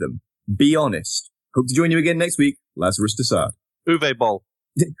you see them? Be honest. Hope to join you again next week, Lazarus Dessart. Uwe Boll.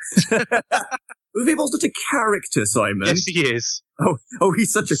 Uwe Boll's not a character, Simon. Yes, he is. Oh,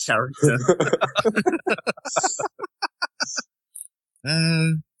 he's such a character.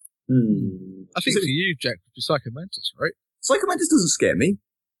 I think for you, Jack, would be Psycho Mantis, right? Psycho Mantis doesn't scare me.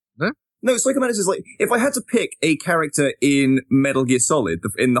 No? No, Psycho Mantis is like, if I had to pick a character in Metal Gear Solid,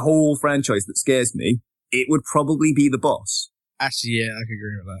 in the whole franchise that scares me, it would probably be the boss. Actually, yeah, I can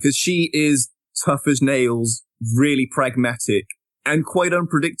agree with that. Because she is tough as nails, really pragmatic, and quite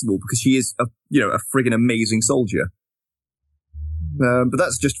unpredictable because she is a friggin' amazing soldier. But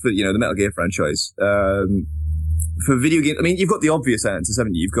that's just for, the Metal Gear franchise. For video games, I mean, you've got the obvious answers,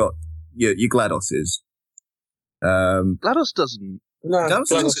 haven't you? You've got your GLaDOSes. GLaDOS doesn't. No, GLaDOS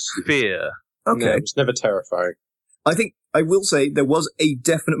doesn't fear. Okay. No, it's never terrifying. I think I will say there was a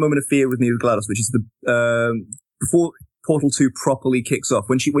definite moment of fear with me with GLaDOS, which is the before Portal 2 properly kicks off,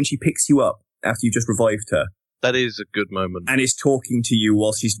 when she picks you up after you've just revived her. That is a good moment. And is talking to you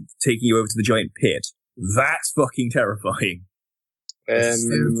while she's taking you over to the giant pit. That's fucking terrifying.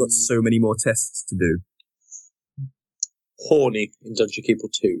 We've got so many more tests to do. Horny in Dungeon Keeper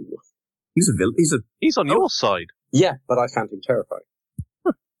 2. He's a villain. He's on your side. Yeah, but I found him terrifying.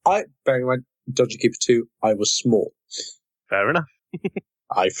 Bearing in mind, Dungeon Keeper 2, I was small. Fair enough.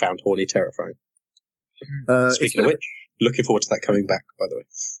 I found Horny terrifying. Speaking of which, looking forward to that coming back, by the way.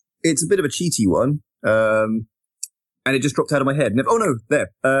 It's a bit of a cheaty one. And it just dropped out of my head. Oh no,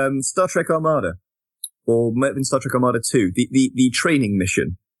 there. Star Trek Armada. Or might have been Star Trek Armada 2. The training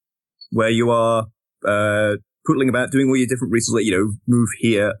mission. Where you are, pootling about, doing all your different resources, like, move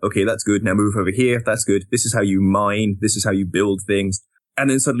here. Okay, that's good. Now move over here. That's good. This is how you mine. This is how you build things. And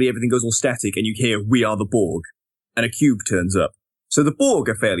then suddenly everything goes all static and you hear, we are the Borg. And a cube turns up. So the Borg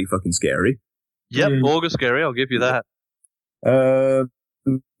are fairly fucking scary. Yep, Borg are scary, I'll give you that.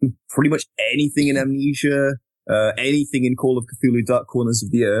 Pretty much anything in Amnesia, anything in Call of Cthulhu Dark Corners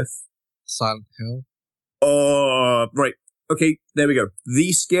of the Earth. Silent Hill. Oh, right. Okay, there we go.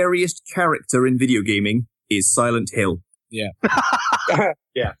 The scariest character in video gaming is Silent Hill. Yeah.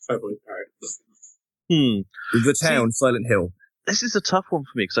 Yeah, totally. All right. The town, Silent Hill. This is a tough one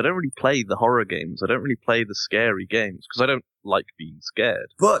for me because I don't really play the horror games. I don't really play the scary games because I don't like being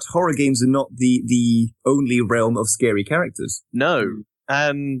scared. But horror games are not the only realm of scary characters. No.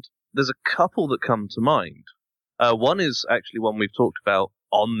 And there's a couple that come to mind. One is actually one we've talked about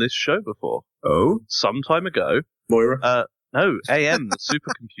on this show before. Oh? Some time ago. Moira? No, AM, the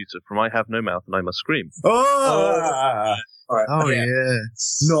supercomputer from I Have No Mouth and I Must Scream. Oh! All right. Oh, yeah.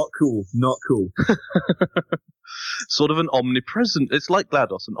 Not cool. Not cool. Sort of an omnipresent, it's like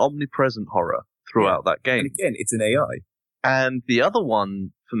GLaDOS, an omnipresent horror throughout that game. And again, it's an AI. And the other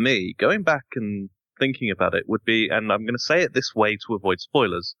one, for me, going back and thinking about it, would be, and I'm going to say it this way to avoid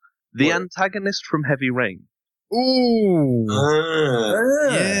spoilers, the antagonist from Heavy Rain. Ooh.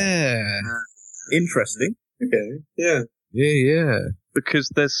 Ah. Yeah. Interesting. Okay. Yeah. Yeah. Because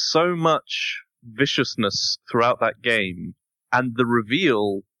there's so much viciousness throughout that game, and the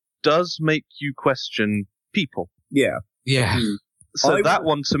reveal does make you question people. Yeah. Yeah. So that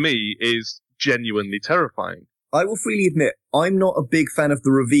one to me is genuinely terrifying. I will freely admit, I'm not a big fan of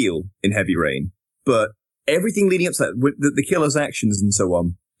the reveal in Heavy Rain, but everything leading up to that, with the killer's actions and so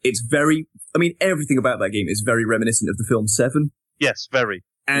on, it's very, I mean, everything about that game is very reminiscent of the film Seven. Yes, very.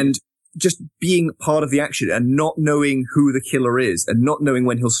 And just being part of the action and not knowing who the killer is and not knowing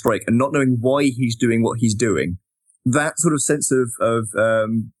when he'll strike and not knowing why he's doing what he's doing, that sort of sense of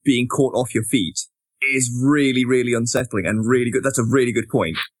being caught off your feet is really, really unsettling and really good. That's a really good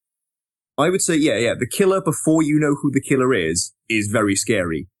point. I would say, yeah, the killer before you know who the killer is very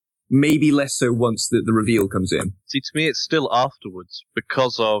scary. Maybe less so once the reveal comes in. See, to me, it's still afterwards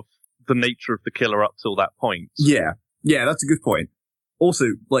because of the nature of the killer up till that point. Yeah, that's a good point. Also,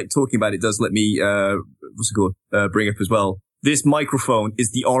 like, talking about it does let me, bring up as well. This microphone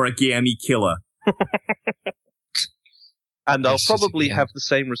is the origami killer. And I'll probably have the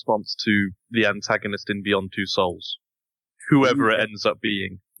same response to the antagonist in Beyond Two Souls. Whoever it ends up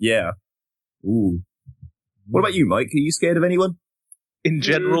being. Yeah. Ooh. What about you, Mike? Are you scared of anyone? In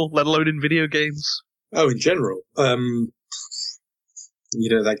general, let alone in video games? Oh, in general. That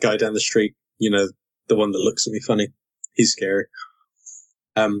guy down the street, the one that looks at me funny. He's scary.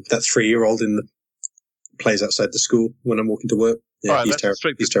 That 3-year-old plays outside the school when I'm walking to work. Yeah, right, he's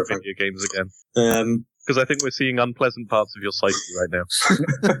straight to terrifying. Video games again. Because I think we're seeing unpleasant parts of your psyche right now.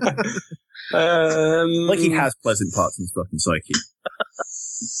 Like he has pleasant parts in his fucking psyche.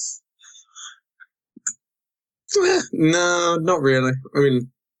 No, not really. I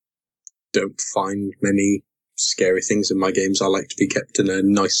mean, don't find many scary things in my games. I like to be kept in a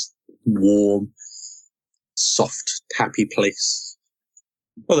nice, warm, soft, happy place.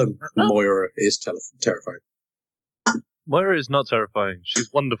 Although Moira is terrifying. Moira is not terrifying. She's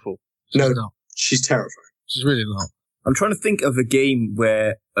wonderful. No, she's terrifying. She's really not. I'm trying to think of a game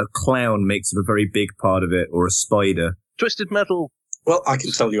where a clown makes up a very big part of it, or a spider. Twisted Metal. Well, I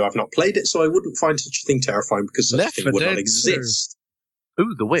can tell you I've not played it, so I wouldn't find such a thing terrifying because such a thing would not exist.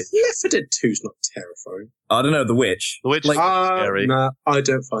 Ooh, The Witch. Left 4 Dead 2's not terrifying. I don't know, The Witch. The Witch is scary. Nah, I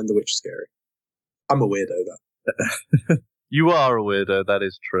don't find The Witch scary. I'm a weirdo, though. You are a weirdo, that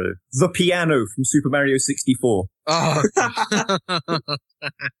is true. The piano from Super Mario 64. Oh.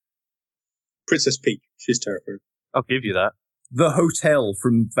 Princess Peach, she's terrifying. I'll give you that. The hotel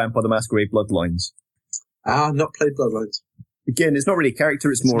from Vampire the Masquerade Bloodlines. Not played Bloodlines. Again, it's not really a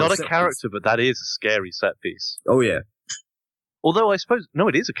character, it's more not a a set character, but that is a scary set piece. piece. Oh, yeah. Although I suppose, no,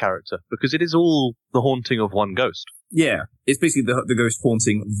 it is a character, because it is all the haunting of one ghost. Yeah, it's basically the ghost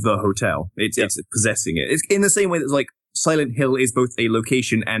haunting the hotel. It's possessing it. It's in the same way that, like, Silent Hill is both a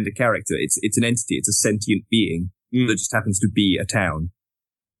location and a character. It's an entity, it's a sentient being that just happens to be a town.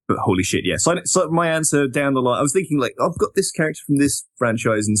 But holy shit, yeah. So my answer down the line, I was thinking, like, I've got this character from this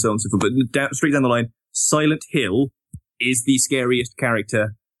franchise and so on and so forth, but straight down the line, Silent Hill is the scariest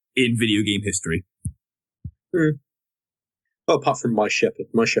character in video game history. Well, apart from My Shepherd.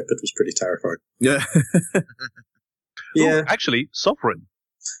 My Shepherd was pretty terrifying. Yeah. Yeah. Ooh, actually, Sovereign.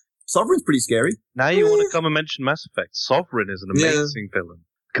 Sovereign's pretty scary. Now you want to come and mention Mass Effect. Sovereign is an amazing villain.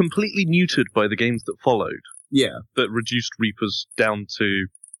 Completely neutered by the games that followed. Yeah. That reduced Reapers down to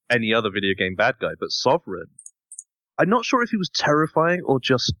any other video game bad guy. But Sovereign, I'm not sure if he was terrifying or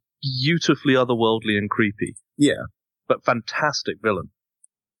just beautifully otherworldly and creepy. Yeah. But fantastic villain.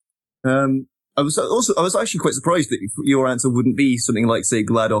 I was actually quite surprised that your answer wouldn't be something like, say,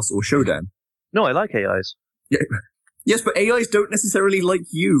 GLaDOS or Shodan. No, I like AIs. Yeah. Yes, but AIs don't necessarily like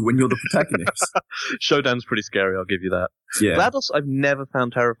you when you're the protagonist. Shodan's pretty scary, I'll give you that. Yeah. GLaDOS I've never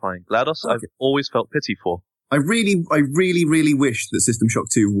found terrifying. GLaDOS I've always felt pity for. I really, really wish that System Shock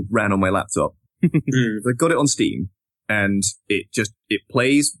 2 ran on my laptop. I got it on Steam, and it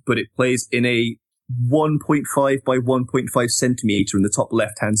plays, but it plays in a 1.5 by 1.5 centimeter in the top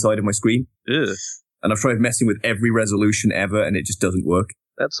left-hand side of my screen. Ugh. And I've tried messing with every resolution ever, and it just doesn't work.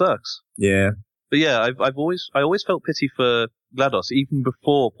 That sucks. Yeah. But yeah, I always felt pity for GLaDOS even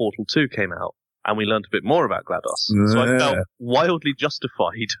before Portal 2 came out, and we learned a bit more about GLaDOS. So I felt wildly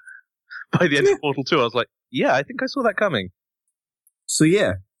justified by the end of Portal 2. I was like, yeah, I think I saw that coming. So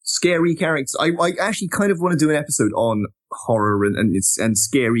yeah, scary characters. I actually kind of want to do an episode on horror and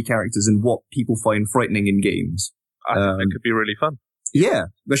scary characters and what people find frightening in games. I think it could be really fun. Yeah,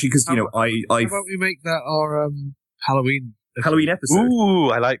 especially because, How about we make that our Halloween episode? Ooh,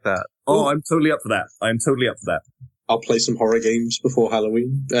 I like that. Oh, I'm totally up for that. I'll play some horror games before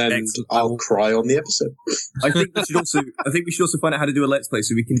Halloween, and Excellent. I'll cry on the episode. I think we should also find out how to do a Let's Play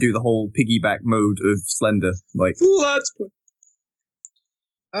so we can do the whole piggyback mode of Slender. Like, Let's play.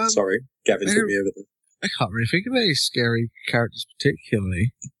 Sorry, Gavin took me over there. I can't really think of any scary characters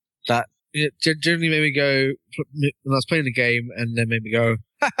particularly that generally made me go when I was playing the game and then made me go,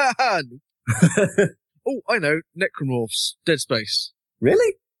 ha ha ha. Oh, I know, Necromorphs, Dead Space.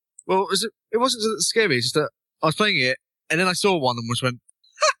 Really? Well, it wasn't scary, it's just that I was playing it and then I saw one and just went,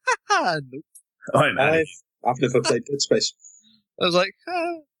 ha ha ha. Nope. I've never played Dead Space. I was like,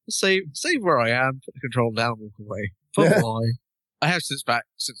 save where I am, put the control down, walk away. Bye. I have since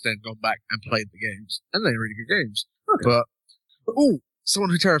then gone back and played the games, and they're really good games. Okay. But someone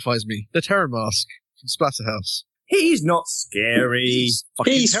who terrifies me, the Terror Mask from Splatterhouse. He's not scary. He's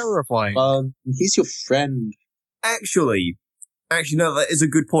fucking terrifying. He's your friend. Actually, no, that is a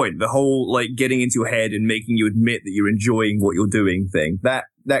good point. The whole, like, getting into your head and making you admit that you're enjoying what you're doing thing, that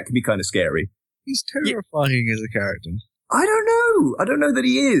can be kind of scary. He's terrifying as a character. I don't know. I don't know that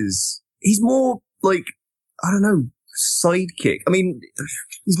he is. He's more, like, I don't know, sidekick. I mean,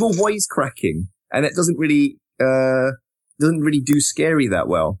 he's more wisecracking, and it doesn't really do scary that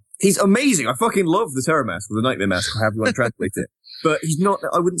well. He's amazing. I fucking love the Terror Mask, or the Nightmare Mask, or however you want to translate it. But he's not,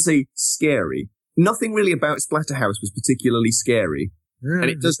 I wouldn't say scary. Nothing really about Splatterhouse was particularly scary. And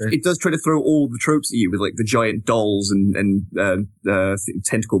it does try to throw all the tropes at you with, like, the giant dolls and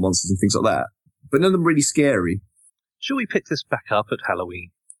tentacle monsters and things like that. But none of them really scary. Should we pick this back up at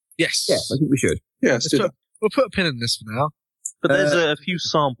Halloween? Yes. Yes, I think we should. Yeah, let's do that. We'll put a pin in this for now. But there's a few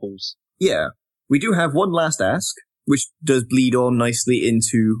samples. Yeah. We do have one last ask, which does bleed on nicely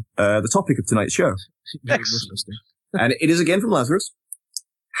into the topic of tonight's show. And it is again from Lazarus.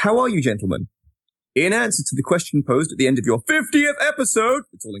 How are you, gentlemen? In answer to the question posed at the end of your 50th episode,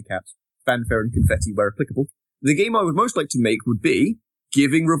 it's all in caps, fanfare and confetti where applicable, the game I would most like to make would be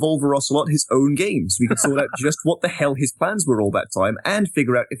giving Revolver Ocelot his own game so we could sort out just what the hell his plans were all that time and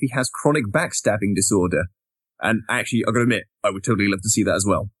figure out if he has chronic backstabbing disorder. And actually, I've got to admit, I would totally love to see that as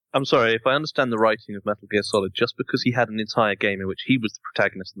well. I'm sorry, if I understand the writing of Metal Gear Solid, just because he had an entire game in which he was the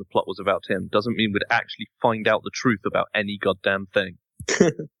protagonist and the plot was about him, doesn't mean we'd actually find out the truth about any goddamn thing.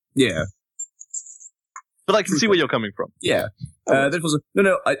 Yeah. But I can see where you're coming from. Yeah. I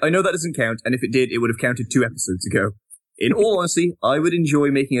know that doesn't count, and if it did, it would have counted 2 episodes ago. In all honesty, I would enjoy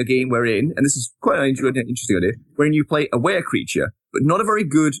making a game wherein, and this is quite an interesting idea, wherein you play a were-creature, but not a very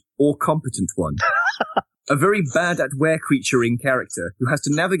good or competent one. A very bad at were-creaturing character who has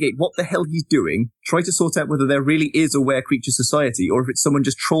to navigate what the hell he's doing, try to sort out whether there really is a were-creature society, or if it's someone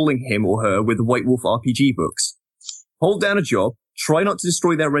just trolling him or her with the White Wolf RPG books. Hold down a job, try not to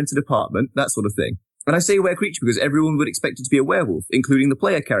destroy their rented apartment, that sort of thing. And I say were-creature because everyone would expect it to be a werewolf, including the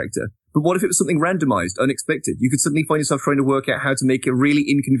player character. But what if it was something randomized, unexpected? You could suddenly find yourself trying to work out how to make a really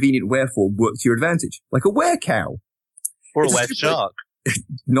inconvenient wereform work to your advantage. Like a werecow. Or a were-shark.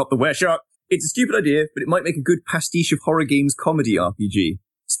 Not the were-shark. It's a stupid idea, but it might make a good pastiche of horror games comedy RPG.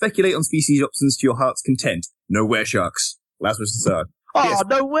 Speculate on species options to your heart's content. No were-sharks. Lazarus the Third. Oh, Yes.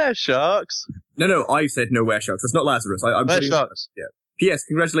 no were-sharks! No, I said no were-sharks. That's not Lazarus. I'm Were-sharks. Yeah. P.S.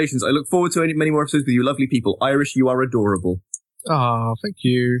 Congratulations. I look forward to many more episodes with you lovely people. Irish, you are adorable. Oh, thank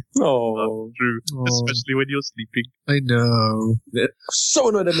you. Oh, true. Oh. Especially when you're sleeping. I know. So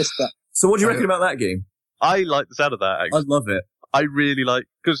annoyed I missed that. So what do you reckon about that game? I like the sound of that, I actually. love it. I really like,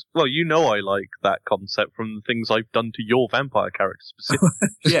 because, well, you know I like that concept from the things I've done to your vampire character specifically.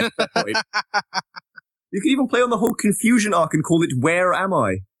 Yeah. You could even play on the whole confusion arc and call it Where Am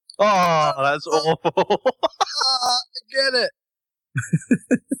I? Oh, that's awful. Get it.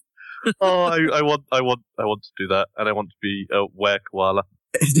 Oh, I want to do that, and I want to be a were-koala.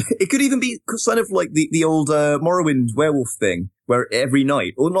 It could even be kind of like the old Morrowind werewolf thing, where every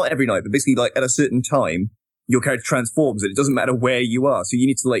night, or not every night, but basically like at a certain time, your character transforms and it doesn't matter where you are. So you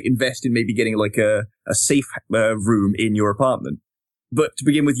need to like invest in maybe getting like a safe room in your apartment. But to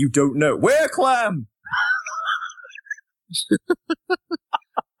begin with, you don't know. Were-clam!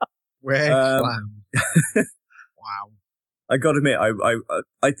 Were-clam. Wow. I gotta admit,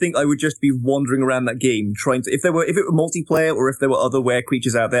 I think I would just be wandering around that game trying to, if it were multiplayer or if there were other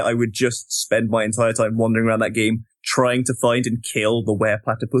were-creatures out there, I would just spend my entire time wandering around that game trying to find and kill the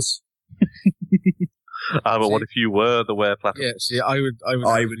were-platypus. But what if you were the were-platypus? Yeah, see, I would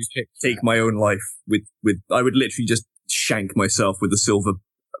take my own life with, I would literally just shank myself with a silver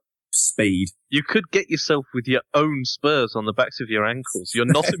spade. You could get yourself with your own spurs on the backs of your ankles. You're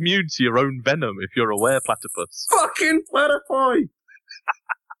not immune to your own venom if you're a were-platypus. Fucking platypi!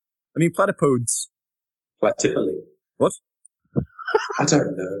 I mean, platypodes. Platypally. What? I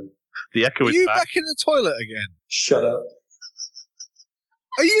don't know. The echo Are is you back. back in the toilet again? Shut up.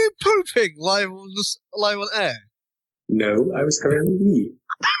 Are you pooping live on air? No, I was currently me.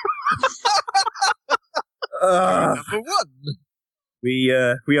 Number one. We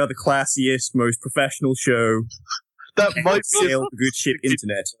are the classiest, most professional show. That might be Still the good shit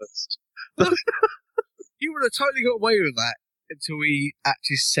internet. You would have totally got away with that until we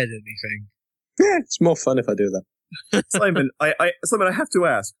actually said anything. Yeah, it's more fun if I do that. Simon, Simon, I have to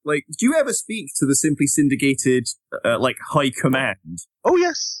ask, like, do you ever speak to the Simply Syndicated, high command? Oh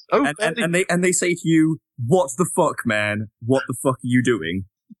yes. Oh, And they say to you, "What the fuck, man? What the fuck are you doing?"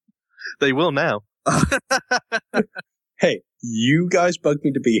 they will now. Hey, you guys bugged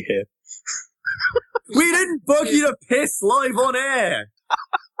me to be here. We didn't bug you to piss live on air.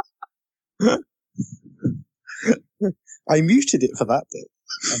 I muted it for that bit.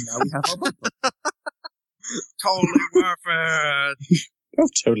 And now we have our bumper. Totally worth it. Oh,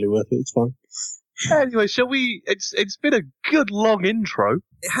 totally worth it. It's fine. Anyway, shall we? It's been a good long intro.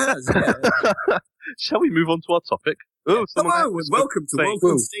 It has, yeah. Shall we move on to our topic? Oh, Hello and welcome to World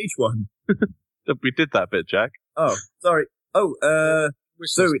on Stage 1. We did that bit, Jack. Oh, sorry. Oh,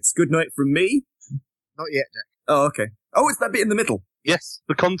 so it's good night from me? Not yet, Jack. Oh, okay. Oh, it's that bit in the middle Yes,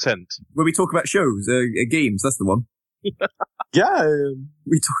 the content. where we talk about shows, games. That's the one. Yeah.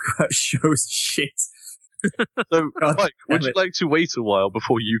 We talk about shows. Shit. So, God Mike, would damn you it. like to wait a while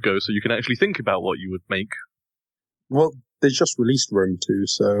before you go so you can actually think about what you would make? Well, they just released Rome 2,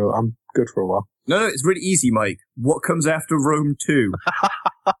 so I'm good for a while. No, it's really easy, Mike. What comes after Rome 2?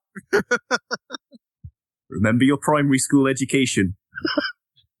 Remember your primary school education.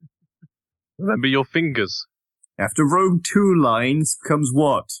 Remember your fingers. After Rome 2 lines comes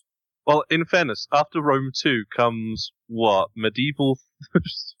what? Well, in fairness, after Rome 2 comes what? Medieval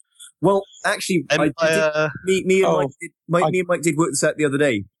Well, actually, Empire. me and Oh, me and Mike did work this out the other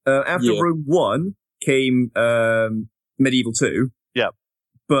day. After Yeah. Rome 1 came Medieval 2. Yeah.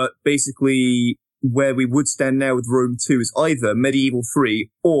 But basically, where we would stand now with Rome 2 is either Medieval 3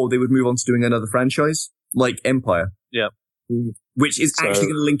 or they would move on to doing another franchise, like Empire. Yeah. Which is So- actually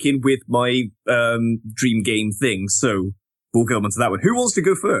going to link in with my dream game thing, so we'll go on to that one. Who wants to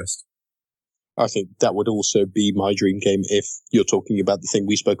go first? I think that would also be my dream game if you're talking about the thing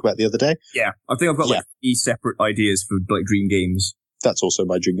we spoke about the other day. Yeah, I think I've got like 3 separate ideas for like dream games. That's also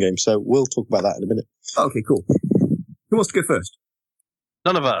my dream game, so we'll talk about that in a minute. Okay, cool. Who wants to go first?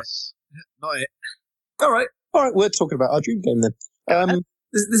 None of us. Not yet. All right. All right, we're talking about our dream game then.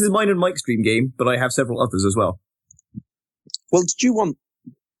 This is mine and Mike's dream game, but I have several others as well. Well, did you want...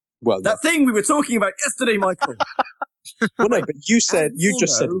 Well, That thing we were talking about yesterday, Michael. well, no, but you said you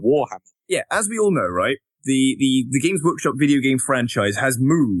just said Warhammer. Yeah, as we all know, right? The Games Workshop video game franchise has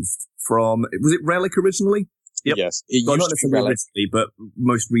moved from, was it Relic originally? Yep. Yes, it Well, used not to be necessarily Relic originally, but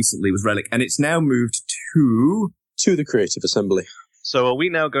most recently was Relic, and it's now moved to, to the Creative Assembly. So are we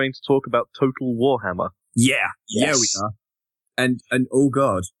now going to talk about Total Warhammer? yeah, Yes. we are. And oh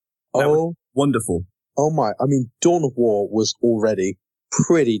god, That Oh, wonderful. oh my! I mean, Dawn of War was already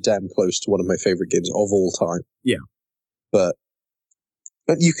pretty damn close to one of my favorite games of all time. Yeah. but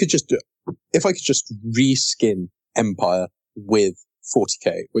you could just do. If I could just reskin Empire with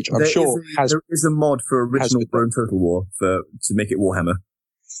 40k, which I'm sure has. There is a mod for original been Rome Total War to make it Warhammer,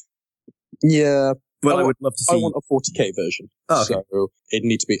 Yeah, but I I would love to see. I want a 40k version. Oh, okay. So it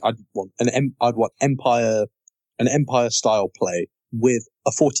needs to be. I'd want Empire, an Empire style play with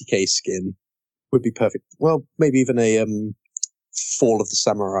a 40k skin would be perfect. Well, maybe even a Fall of the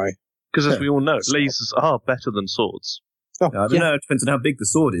Samurai. Because as Yeah. we all know, So- lasers are better than swords. Oh, I don't yeah. know. It depends on how big the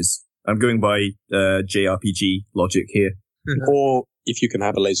sword is. I'm going by JRPG logic here. Or if you can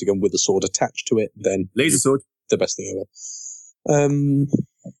have a laser gun with a sword attached to it, then Laser sword. the best thing ever.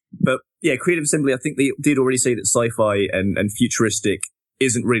 But yeah, Creative Assembly, I think they did already say that sci-fi and futuristic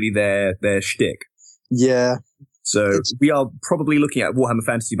isn't really their shtick. Yeah, So It's- we are probably looking at Warhammer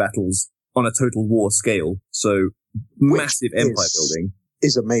Fantasy Battles on a Total War scale. So massive empire is- building.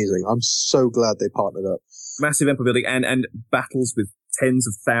 is amazing. I'm so glad they partnered up. Massive empire building and battles with tens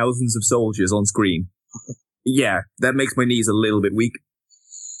of thousands of soldiers on screen. Yeah, that makes my knees a little bit weak.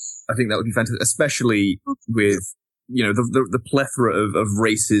 I think that would be fantastic, especially with, you know, the plethora of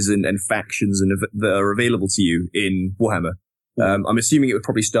races and factions that are available to you in Warhammer. I'm assuming it would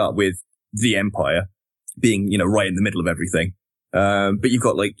probably start with the Empire being, you know, right in the middle of everything. But you've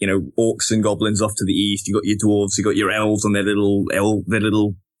got like, you know, orcs and goblins off to the east. You've got your dwarves, you've got your elves on their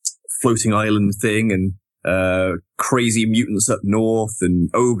little floating island thing, and crazy mutants up north, and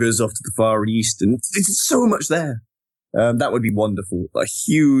ogres off to the far east, and there's so much there. That would be wonderful. A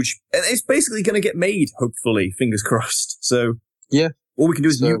huge, and it's basically going to get made, hopefully, fingers crossed. So Yeah. all we can do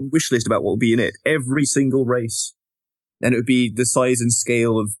is So- new wish list about what will be in it. Every single race, and it would be the size and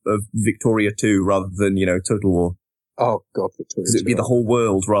scale of Victoria 2 rather than, you know, Total War, Oh God, Victoria. because it would be the whole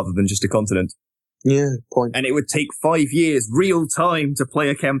world rather than just a continent. Yeah, point. And it would take 5 years, real time, to play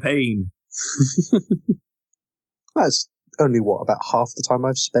a campaign. That's only, about half the time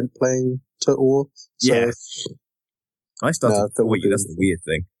I've spent playing Total War. So, Yeah. I started No, before you, that's the weird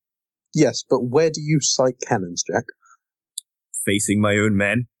thing. yes, but where do you sight cannons, Jack? Facing my own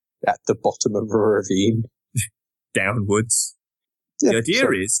men, At the bottom of a ravine. downwards. Yeah, The idea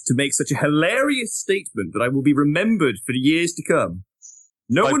so- is to make such a hilarious statement that I will be remembered for years to come.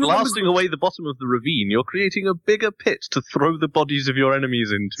 No By one remembers blasting away the bottom of the ravine, you're creating a bigger pit to throw the bodies of your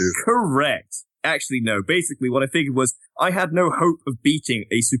enemies into. Correct. Actually, no. Basically, what I figured was I had no hope of beating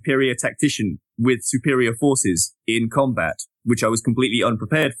a superior tactician with superior forces in combat, which I was completely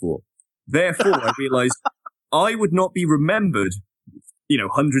unprepared for. Therefore, I realized I would not be remembered,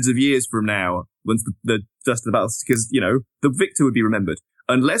 hundreds of years from now, once the dust of the battle, because, the victor would be remembered.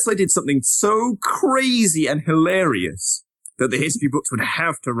 Unless I did something so crazy and hilarious that the history books would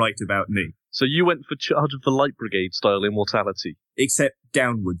have to write about me. So you went for Charge of the Light Brigade style immortality. Except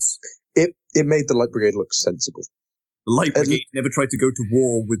downwards. It made the Light Brigade look sensible. The Light Brigade never tried to go to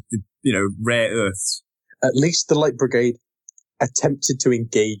war with the, rare earths. At least the Light Brigade attempted to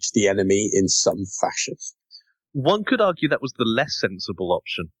engage the enemy in some fashion. One could argue that was the less sensible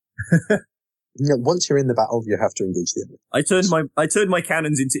option. Once you're in the battle, you have to engage the enemy. I turned my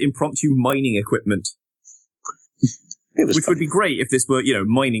cannons into impromptu mining equipment, which would be great if this were,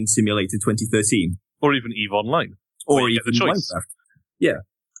 Mining Simulator 2013. Or even EVE Online. Or where you even get the choice. Minecraft. Yeah.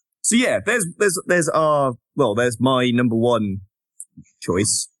 So yeah, there's my number one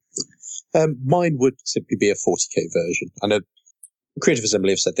choice. Mine would simply be a 40k version. I know Creative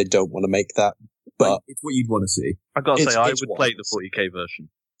Assembly have said they don't want to make that, but It's what you'd want to see. I've got to say, I it's would what play I the 40k version.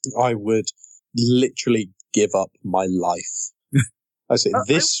 I would literally give up my life. I say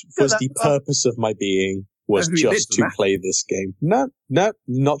this was the purpose of my being, was That's just to dramatic. play this game. No,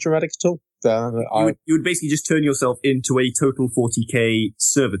 not dramatic at all. You would basically just turn yourself into a total 40k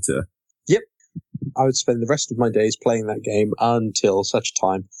servitor. I would spend the rest of my days playing that game until such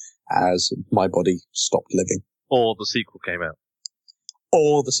time as my body stopped living. Or the sequel came out.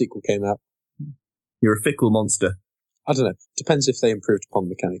 Or the sequel came out. You're a fickle monster. I don't know. Depends if they improved upon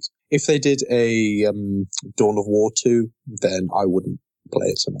the mechanics. If they did a Dawn of War 2, then I wouldn't play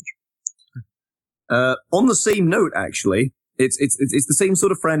it so much. On the same note, actually, it's the same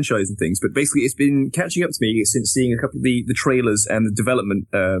sort of franchise and things, but basically it's been catching up to me since seeing a couple of the trailers and the development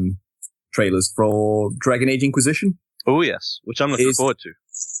trailers for Dragon Age Inquisition. Oh, yes. Which I'm looking forward to.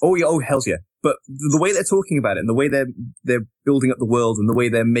 Oh yeah, oh hells yeah. But the way they're talking about it and the way they're building up the world and the way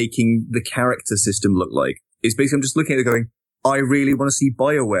they're making the character system look like is basically I'm just looking at it going, I really want to see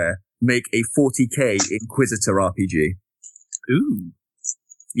BioWare make a 40k Inquisitor RPG. Ooh,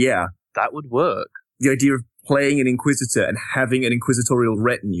 Yeah. that would work. The idea of playing an Inquisitor and having an inquisitorial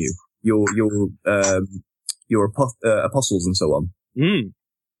retinue, your apostles and so on. Mm.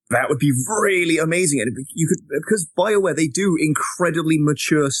 That would be really amazing. And you could, because BioWare, they do incredibly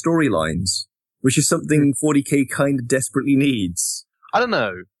mature storylines, which is something 40k kind of desperately needs. I don't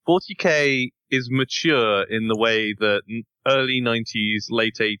know. 40k is mature in the way that early 90s,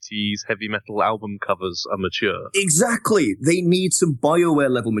 late 80s heavy metal album covers are mature. Exactly. They need some BioWare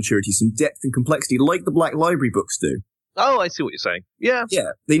level maturity, some depth and complexity, like the Black Library books do. Oh, I see what you're saying. Yeah.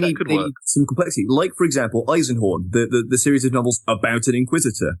 Yeah, they need some complexity. Like, for example, Eisenhorn, the series of novels about an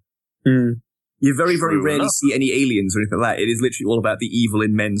Inquisitor. Mm. You very, very True rarely enough. see any aliens or anything like that. It is literally all about the evil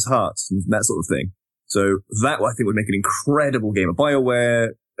in men's hearts and that sort of thing. So that, I think, would make an incredible game. A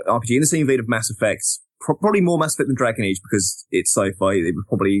BioWare RPG in the same vein of Mass Effect, probably more Mass Effect than Dragon Age because it's sci-fi. It would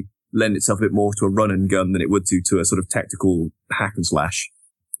probably lend itself a bit more to a run and gun than it would to a sort of tactical hack and slash.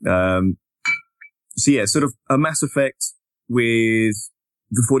 So yeah, sort of a Mass Effect with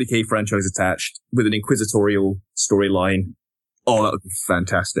the 40k franchise attached with an inquisitorial storyline. Oh, that would be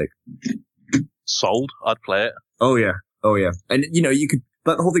fantastic. Sold. I'd play it. Oh yeah. Oh yeah. And you could,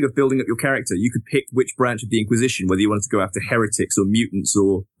 that whole thing of building up your character, you could pick which branch of the Inquisition, whether you wanted to go after heretics or mutants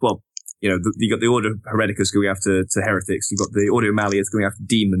or, well, you got the Order Hereticus going after heretics, you've got the Order Malleus going after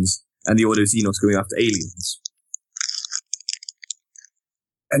demons, and the Order Xenos going after aliens.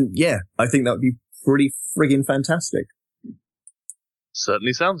 And yeah, I think that would be pretty friggin' fantastic.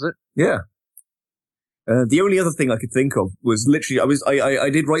 Certainly sounds it. Yeah. The only other thing I could think of was literally, I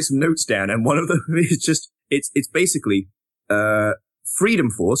did write some notes down, and one of them is just, it's basically, Freedom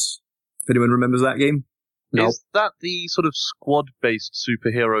Force, if anyone remembers that game. Nope. Is that the sort of squad-based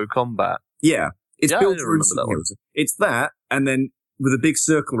superhero combat? Yeah. It's Yeah, I built do for remember that one. superheroes. It's that, and then with a big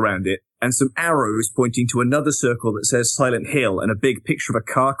circle around it, and some arrows pointing to another circle that says Silent Hill, and a big picture of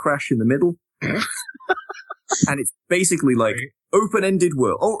a car crash in the middle. and it's basically like open-ended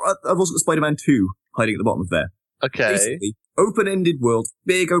world. Oh, I've also got Spider-Man 2 hiding at the bottom of there. Okay. Basically, open-ended world,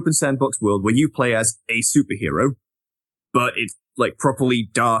 big open sandbox world where you play as a superhero, but it's like properly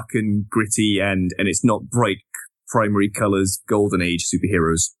dark and gritty and it's not bright primary colors, golden age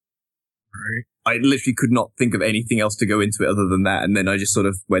superheroes. Right. I literally could not think of anything else to go into it other than that, and then I just sort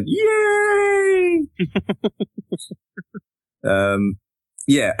of went, yay!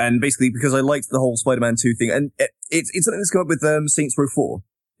 Yeah, and basically because I liked the whole Spider-Man 2 thing, and it's something that's come up with Saints Row 4,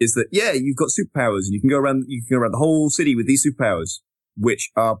 is that, yeah, you've got superpowers, and you can go around the whole city with these superpowers, which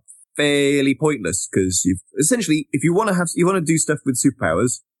are fairly pointless, because you've essentially, if you want to do stuff with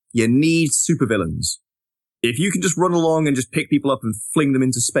superpowers, you need supervillains. If you can just run along and just pick people up and fling them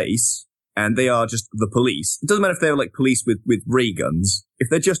into space, and they are just the police, it doesn't matter if they're like police with ray guns, if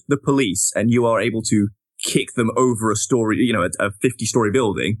they're just the police and you are able to kick them over a 50-story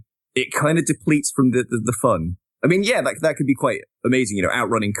building, it kind of depletes from the fun. I mean, yeah, that could be quite amazing,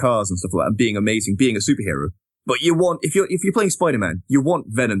 outrunning cars and stuff like that, and being amazing, being a superhero. But you want, if you're playing Spider-Man, you want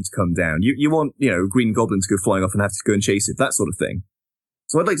Venom to come down. You want, Green Goblin to go flying off and have to go and chase it, that sort of thing.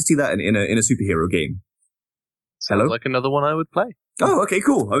 So I'd like to see that in a superhero game. Sounds like another one I would play. Oh, okay,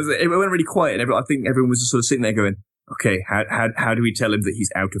 cool. It went really quiet, and I think everyone was just sort of sitting there going, okay, how do we tell him that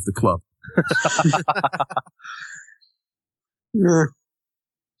he's out of the club? Yeah.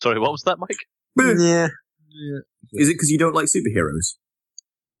 Sorry, what was that, Mike? Yeah. Is it because you don't like superheroes?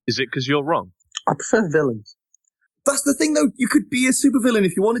 Is it because you're wrong? I prefer villains. That's the thing, though. You could be a supervillain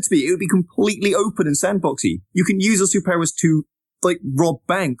if you wanted to be. It would be completely open and sandboxy. You can use your superpowers to, like, rob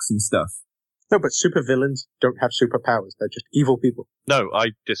banks and stuff. No, but supervillains don't have superpowers. They're just evil people. No,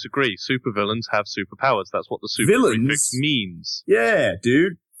 I disagree. Supervillains have superpowers. That's what the super Villains? prefix means. Yeah,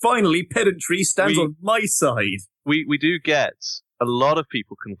 dude. Finally, pedantry stands on my side. We do get a lot of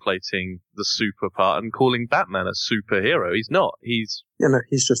people conflating the super part and calling Batman a superhero. He's not. He's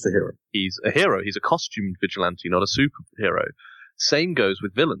just a hero. He's a hero. He's a costumed vigilante, not a superhero. Same goes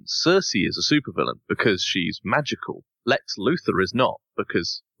with villains. Cersei is a supervillain because she's magical. Lex Luthor is not,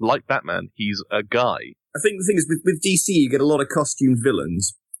 because, like Batman, he's a guy. I think the thing is, with DC, you get a lot of costumed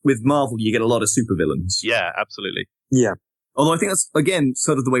villains. With Marvel, you get a lot of supervillains. Yeah, absolutely. Yeah. Although I think that's, again,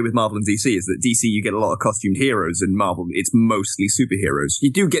 sort of the way with Marvel and DC, is that DC, you get a lot of costumed heroes, and Marvel, it's mostly superheroes.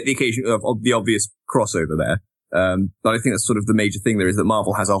 You do get the occasion of the obvious crossover there. But I think that's sort of the major thing there, is that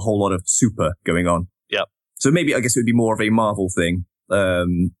Marvel has a whole lot of super going on. Yep. So maybe, I guess it would be more of a Marvel thing.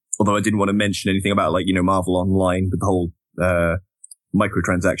 Although I didn't want to mention anything about, like, Marvel Online with the whole,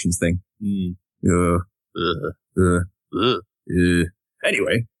 microtransactions thing.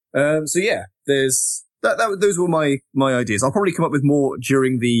 Anyway, so yeah, there's, those were my ideas. I'll probably come up with more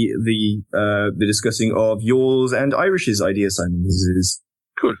during the discussing of yours and Irish's ideas, Simon.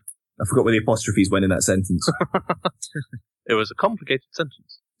 Cool. I forgot where the apostrophes went in that sentence. It was a complicated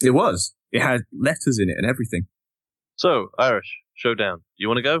sentence. It was. It had letters in it and everything. So, Irish, showdown. You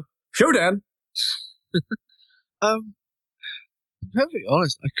want to go? Showdown? To be perfectly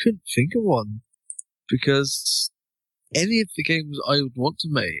honest, I couldn't think of one, because any of the games I would want to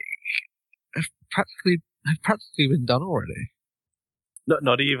make have practically been done already.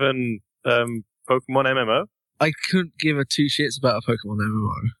 Not even Pokemon MMO? I couldn't give a two shits about a Pokemon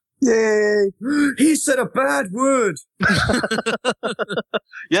MMO. Yay! He said a bad word!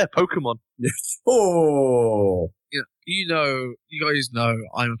 Yeah, Pokemon. Oh! You guys know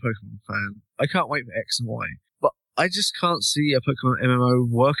I'm a Pokemon fan. I can't wait for X and Y. But I just can't see a Pokemon MMO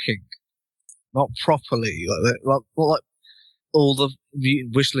working. Not properly. Like all the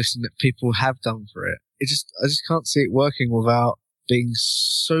wish listing that people have done for it. I just can't see it working without being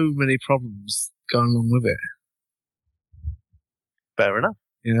so many problems going along with it. Fair enough.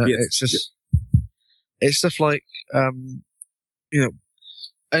 Yes. It's stuff like, I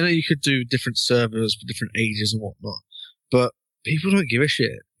know you could do different servers for different ages and whatnot, but people don't give a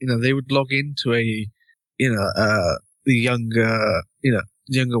shit. They would log into the younger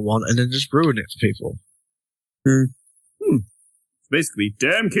one and then just ruin it for people. Basically,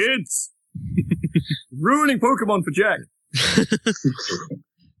 damn kids! Ruining Pokemon for Jack!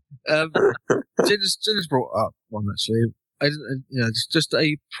 Jen's brought up one, actually. Just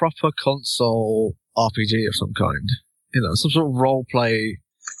a proper console RPG of some kind. Some sort of role play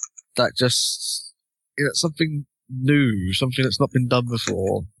that just, something new, something that's not been done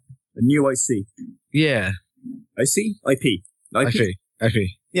before. A new IC. Yeah. IC? IP.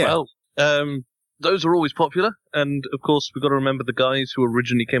 Yeah. Well, those are always popular, and of course we've got to remember the guys who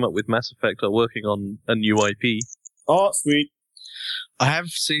originally came up with Mass Effect are working on a new IP. Oh, sweet. I have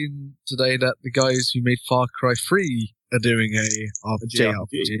seen today that the guys who made Far Cry 3 are doing a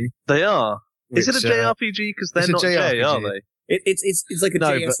JRPG. They are. Is it a JRPG? Because they're it's a not J, JRPG. are they? It's like a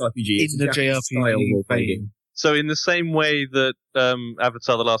No, JSRPG. It's in a the Japanese style JRPG role-playing vein. game. So in the same way that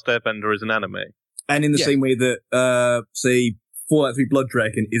Avatar: The Last Airbender is an anime. And in the Yeah. same way that, say, Fallout 3 Blood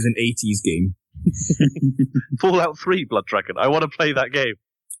Dragon is an 80s game. Fallout 3 Blood Dragon. I want to play that game.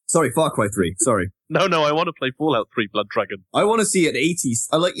 Sorry, Far Cry 3. Sorry. No, I want to play Fallout 3 Blood Dragon. I want to see an 80s.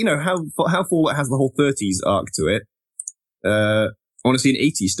 I like, how Fallout has the whole 30s arc to it. I want to see an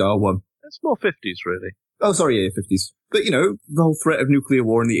 80s style one. It's more 50s, really. Oh, sorry, yeah, 50s. But, the whole threat of nuclear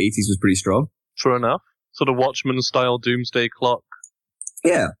war in the 80s was pretty strong. True enough. Sort of Watchmen-style Doomsday Clock.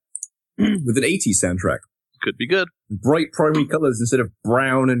 Yeah. With an 80s soundtrack. Could be good. Bright primary colours instead of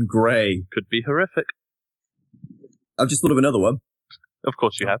brown and grey. Could be horrific. I've just thought of another one. Of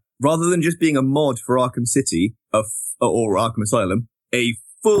course you have. Rather than just being a mod for Arkham City, or Arkham Asylum, a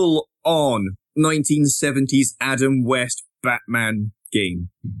full-on 1970s Adam West Batman game.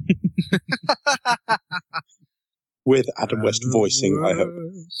 With Adam West voicing, I hope.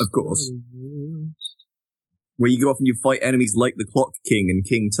 Of course. Where you go off and you fight enemies like the Clock King and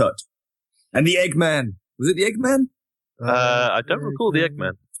King Tut. And the Eggman. Was it the Eggman? I don't recall the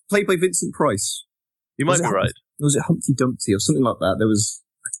Eggman. Played by Vincent Price. You might Was be it- right. Or was it Humpty Dumpty or something like that? There was...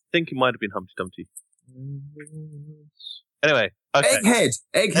 I think it might have been Humpty Dumpty. Anyway, okay.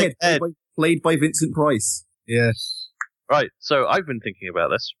 Egghead. Played by Vincent Price. Yes. Right, so I've been thinking about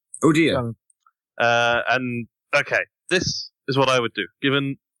this. Oh dear. And, okay, this is what I would do,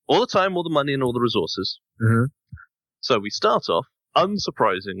 given all the time, all the money, and all the resources. Uh-huh. So we start off,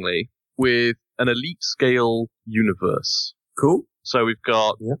 unsurprisingly, with an elite scale universe. Cool. So we've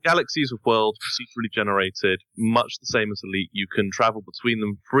got Yeah. galaxies of worlds, procedurally generated, much the same as Elite. You can travel between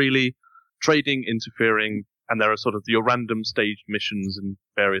them freely, trading, interfering, and there are sort of your random staged missions in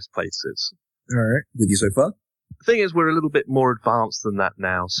various places. All right. With you so far? The thing is, we're a little bit more advanced than that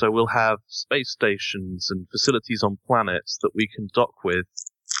now, so we'll have space stations and facilities on planets that we can dock with,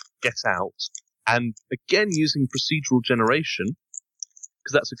 get out, and again using procedural generation,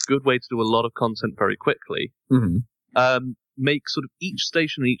 because that's a good way to do a lot of content very quickly. Mm-hmm. Make sort of each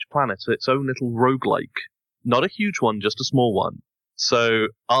station and each planet its own little roguelike. Not a huge one, just a small one. So,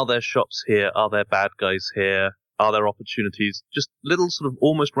 are there shops here? Are there bad guys here? Are there opportunities? Just little sort of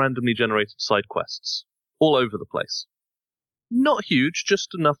almost randomly generated side quests all over the place. Not huge, just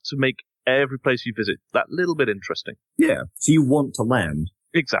enough to make every place you visit that little bit interesting. Yeah. So you want to land.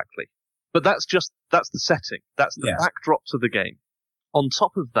 Exactly. But that's the setting. That's the Yeah. backdrop to the game. On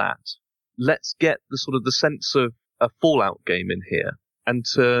top of that, let's get the sense of a Fallout game in here and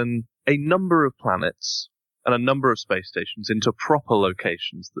turn a number of planets and a number of space stations into proper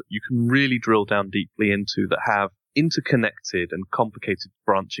locations that you can really drill down deeply into that have interconnected and complicated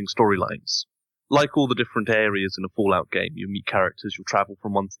branching storylines. Like all the different areas in a Fallout game, you meet characters, you'll travel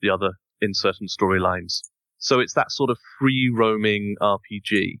from one to the other in certain storylines. So it's that sort of free roaming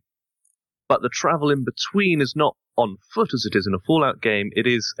RPG. But the travel in between is not on foot as it is in a Fallout game. It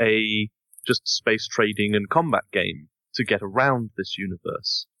is a just space trading and combat game to get around this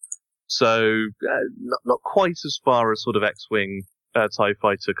universe. So not quite as far as sort of X-Wing, TIE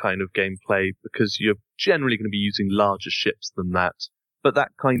Fighter kind of gameplay, because you're generally going to be using larger ships than that. But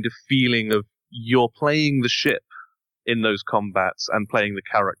that kind of feeling of you're playing the ship in those combats and playing the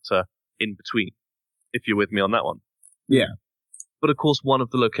character in between, if you're with me on that one. Yeah. But of course, one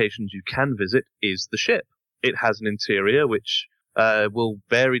of the locations you can visit is the ship. It has an interior which will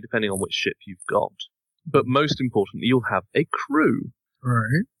vary depending on which ship you've got. But most importantly, you'll have a crew. All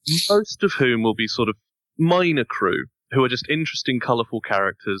right. Most of whom will be sort of minor crew, who are just interesting, colourful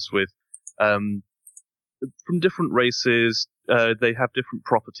characters with from different races. They have different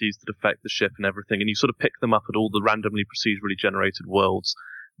properties that affect the ship and everything, and you sort of pick them up at all the randomly procedurally generated worlds.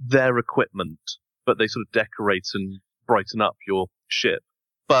 Their equipment, but they sort of decorate and brighten up your ship.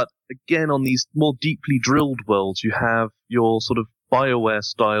 But again, on these more deeply drilled worlds, you have your sort of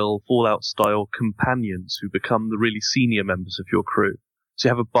BioWare-style, Fallout-style companions who become the really senior members of your crew. So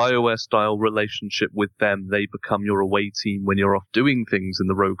you have a BioWare-style relationship with them. They become your away team when you're off doing things in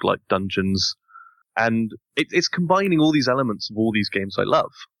the roguelike dungeons. And it's combining all these elements of all these games I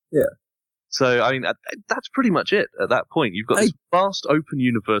love. Yeah. So, I mean, that's pretty much it at that point. You've got this vast open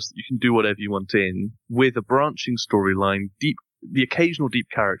universe that you can do whatever you want in, with a branching storyline, the occasional deep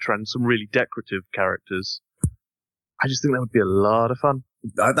character, and some really decorative characters. I just think that would be a lot of fun.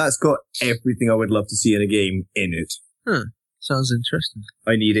 That's got everything I would love to see in a game in it. Sounds interesting.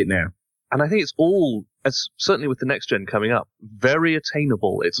 I need it now. And I think it's all, as certainly with the next gen coming up, very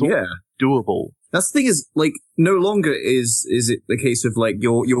attainable. It's all doable. That's the thing is, like, no longer is it the case of, like,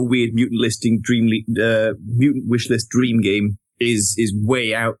 your weird mutant listing mutant wish list dream game is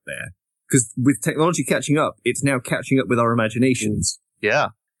way out there. Because with technology catching up, it's now catching up with our imaginations. Yeah.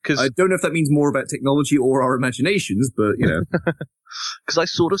 I don't know if that means more about technology or our imaginations, but, you know. Because I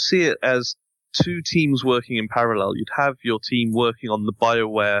sort of see it as two teams working in parallel. You'd have your team working on the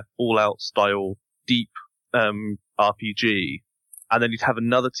BioWare Fallout style deep RPG, and then you'd have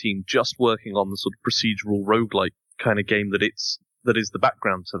another team just working on the sort of procedural roguelike kind of game that is the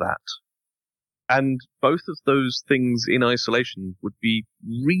background to that. And both of those things in isolation would be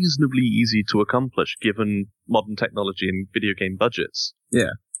reasonably easy to accomplish given modern technology and video game budgets. Yeah.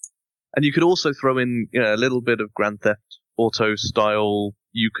 And you could also throw in, you know, a little bit of Grand Theft Auto style,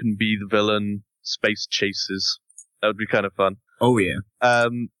 you can be the villain, space chases. That would be kind of fun. Oh, yeah.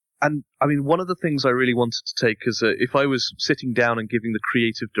 And I mean, one of the things I really wanted to take is if I was sitting down and giving the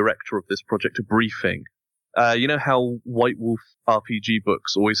creative director of this project a briefing, you know how White Wolf RPG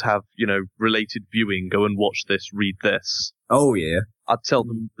books always have, you know, related viewing, go and watch this, read this. Oh, yeah. I'd tell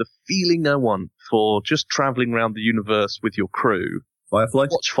them the feeling I want for just traveling around the universe with your crew. Firefly?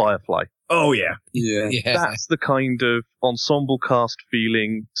 Watch Firefly. Oh, yeah. Yeah. That's the kind of ensemble cast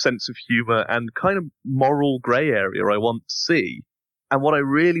feeling, sense of humor, and kind of moral grey area I want to see. And what I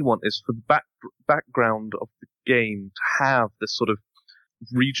really want is for the background of the game to have this sort of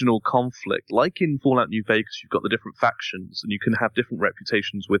regional conflict. Like in Fallout New Vegas, you've got the different factions, and you can have different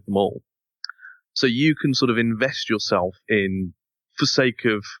reputations with them all. So you can sort of invest yourself in, for sake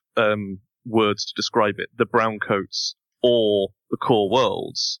of words to describe it, the Browncoats or the Core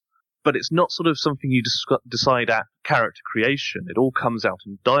Worlds. But it's not sort of something you decide at character creation. It all comes out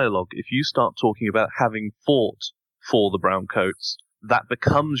in dialogue. If you start talking about having fought for the Browncoats, that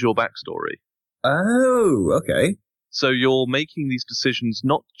becomes your backstory. Oh, okay. So you're making these decisions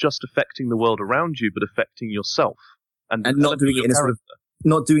not just affecting the world around you, but affecting yourself. And not doing it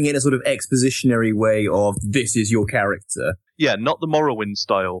in a sort of expositionary way of this is your character. Yeah, not the Morrowind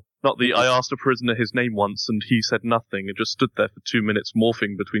style. Not the I asked a prisoner his name once and he said nothing and just stood there for 2 minutes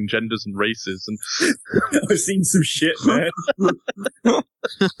morphing between genders and races and I've seen some shit, man.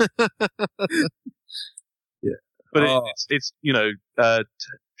 Yeah. But it's you know,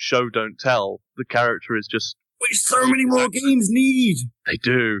 show don't tell. The character is just which so many more games need. They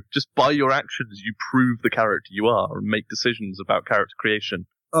do. Just by your actions you prove the character you are and make decisions about character creation.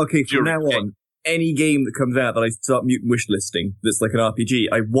 Okay, from now on, any game that comes out that I start mutant wishlisting that's like an RPG,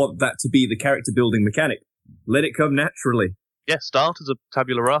 I want that to be the character building mechanic. Let it come naturally. Yeah, start as a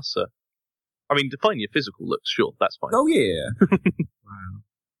tabula rasa. I mean, define your physical looks, sure, that's fine. Oh, yeah. Wow.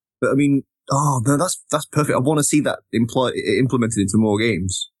 But I mean, oh, no, that's perfect. I want to see that implemented into more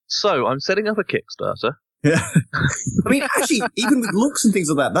games. So, I'm setting up a Kickstarter. Yeah. I mean, actually, even with looks and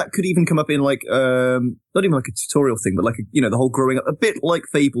things like that, that could even come up in like, not even like a tutorial thing, but like, the whole growing up, a bit like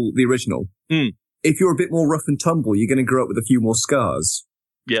Fable, the original. Mm. If you're a bit more rough and tumble, you're going to grow up with a few more scars.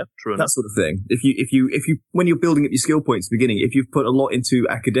 Yeah, true enough. That sort of thing. If you, when you're building up your skill points at the beginning, if you've put a lot into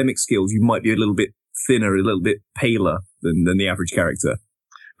academic skills, you might be a little bit thinner, a little bit paler than the average character.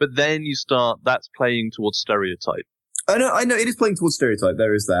 But then you start, that's playing towards stereotype. I know, it is playing towards stereotype,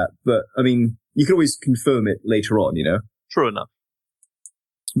 there is that. But, I mean, you can always confirm it later on, you know? True enough.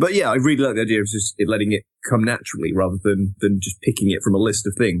 But yeah, I really like the idea of just letting it come naturally rather than just picking it from a list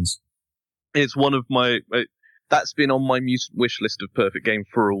of things. It's one of my... That's been on my wish list of perfect game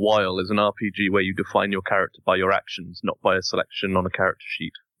for a while, is an RPG where you define your character by your actions, not by a selection on a character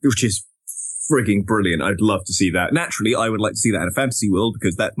sheet. Which is frigging brilliant. I'd love to see that. Naturally, I would like to see that in a fantasy world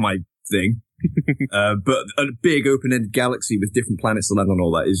because that's my thing. But a big open-ended galaxy with different planets to land on,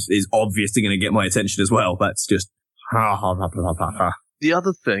 all that is obviously going to get my attention as well. That's just The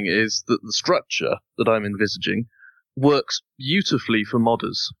other thing is that the structure that I'm envisaging works beautifully for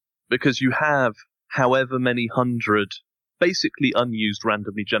modders, because you have however many hundred basically unused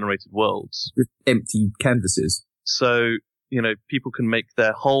randomly generated worlds with empty canvases. So, people can make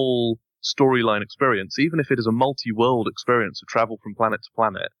their whole storyline experience, even if it is a multi-world experience of travel from planet to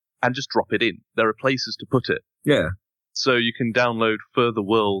planet, and just drop it in. There are places to put it. Yeah. So you can download further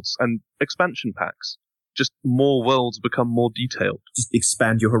worlds and expansion packs. Just more worlds become more detailed. Just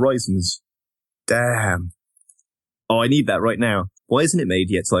expand your horizons. Damn. Oh, I need that right now. Why isn't it made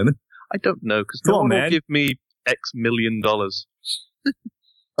yet, Simon? I don't know, because no one will give me X million dollars.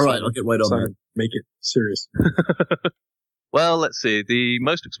 All right, I'll get right on that. Make it serious. Well, let's see. The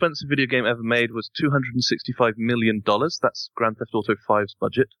most expensive video game ever made was $265 million. That's Grand Theft Auto 5's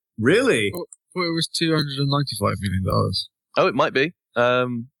budget. Really? Well, it was $295 million. Oh, it might be. Have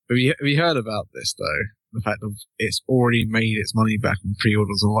you heard about this, though? The fact that it's already made its money back on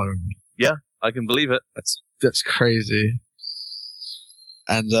pre-orders alone. Yeah, I can believe it. That's crazy.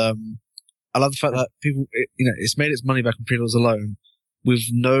 And I love the fact that people, it's made its money back on pre-orders alone, with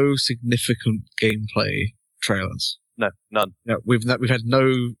no significant gameplay trailers. No, none. No, we've had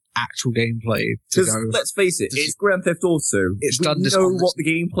no actual gameplay to Because go. let's face it, it's Grand Theft Auto. It's we done this know on this- what the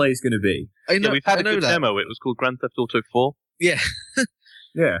gameplay is going to be. I know, Yeah, we've had I a know good that. demo. It was called Grand Theft Auto 4. Yeah,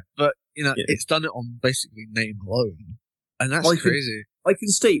 Yeah. but Yeah. it's done it on basically name alone, and that's I can- crazy. I can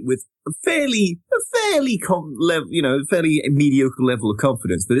state with a fairly fairly mediocre level of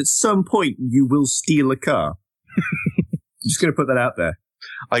confidence that at some point you will steal a car. I'm just going to put that out there.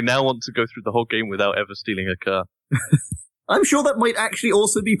 I now want to go through the whole game without ever stealing a car. I'm sure that might actually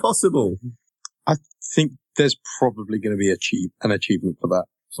also be possible. I think there's probably going to be an achievement for that.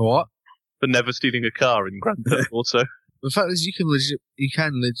 For what? For never stealing a car in Grand Theft Auto. The fact is, you can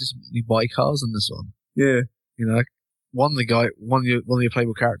legitimately buy cars in this one. Yeah. You know, one of your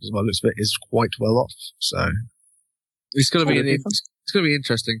playable characters, by the looks of it, is quite well off. So it's going to be it's going to be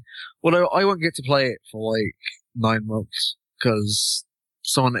interesting. Although I won't get to play it for like 9 months because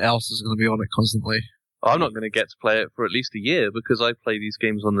someone else is going to be on it constantly. I'm not going to get to play it for at least a year because I play these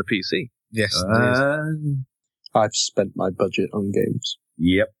games on the PC. Yes. I've spent my budget on games.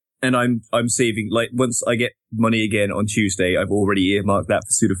 Yep. And I'm saving, like, once I get money again on Tuesday, I've already earmarked that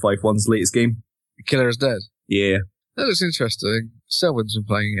for Suda51's latest game. Killer is Dead. Yeah. That looks interesting. Selwyn's been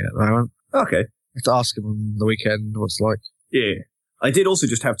playing it at the moment. Okay. I have to ask him on the weekend what it's like. Yeah. I did also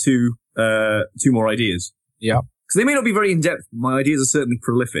just have two more ideas. Yeah. Because they may not be very in-depth, but my ideas are certainly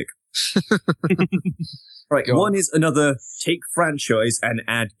prolific. Right, Go on. one is another take franchise and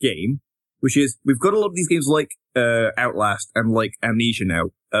add game, which is, we've got a lot of these games like Outlast and like Amnesia now,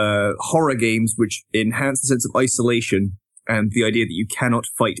 horror games which enhance the sense of isolation and the idea that you cannot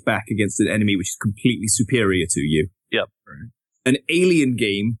fight back against an enemy which is completely superior to you. Yep. An Alien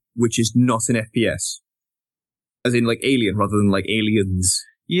game which is not an FPS. As in like Alien rather than like Aliens.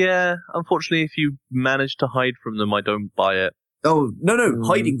 Yeah, unfortunately, if you manage to hide from them, I don't buy it. Oh, no,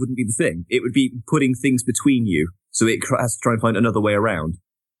 hiding wouldn't be the thing. It would be putting things between you, so it has to try and find another way around.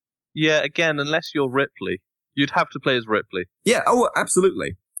 Yeah, again, unless you're Ripley. You'd have to play as Ripley. Yeah, oh,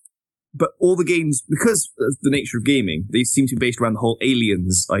 absolutely. But all the games, because of the nature of gaming, they seem to be based around the whole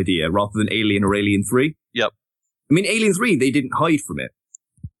Aliens idea, rather than Alien or Alien 3. Yep. I mean, Alien 3, they didn't hide from it.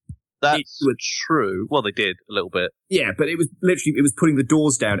 That's true. Well, they did, a little bit. Yeah, but it was literally, it was putting the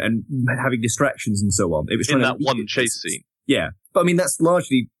doors down and having distractions and so on. It was In trying that to one chase scene. Yeah. But I mean, that's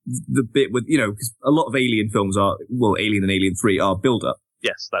largely the bit with, because a lot of Alien films are, well, Alien and Alien 3 are build-up.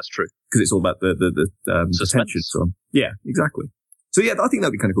 Yes, that's true. Because it's all about the Suspense. tension and so on. Yeah, exactly. So yeah, I think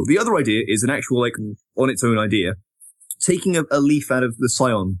that'd be kind of cool. The other idea is an actual, like, on its own idea, taking a leaf out of the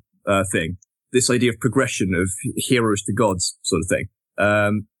Scion thing, this idea of progression of heroes to gods sort of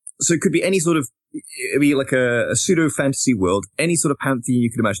thing. So it could be any sort of, it'd be like a pseudo-fantasy world, any sort of pantheon you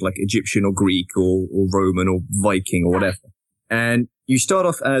could imagine, like Egyptian or Greek or Roman or Viking or whatever. And you start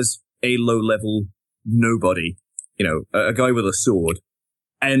off as a low-level nobody, a guy with a sword.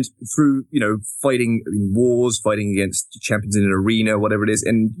 And through, fighting wars, fighting against champions in an arena, whatever it is,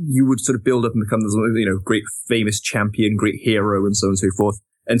 and you would sort of build up and become this, great famous champion, great hero, and so on and so forth,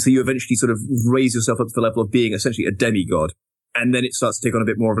 until you eventually sort of raise yourself up to the level of being essentially a demigod. And then it starts to take on a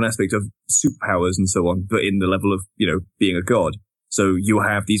bit more of an aspect of superpowers and so on, but in the level of, being a god. So you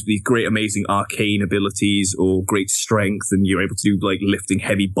have these great, amazing arcane abilities or great strength, and you're able to do, like, lifting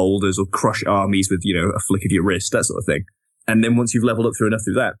heavy boulders or crush armies with, a flick of your wrist, that sort of thing. And then once you've leveled up through enough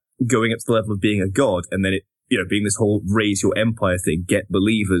through that, going up to the level of being a god, and then it, being this whole raise your empire thing, get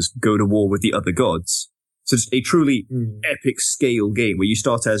believers, go to war with the other gods. So it's a truly epic scale game where you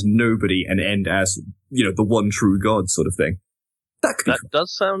start as nobody and end as, the one true god sort of thing. That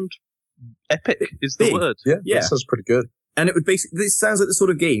does sound epic, is the Big. word. Yeah, Yeah. that sounds pretty good. And it would basically, this sounds like the sort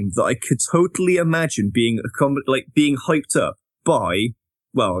of game that I could totally imagine being being hyped up by,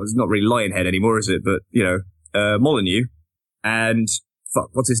 well, it's not really Lionhead anymore, is it? But, Molyneux and,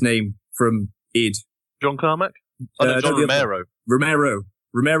 what's his name from id? John Carmack? Oh, no, John no, the other- Romero.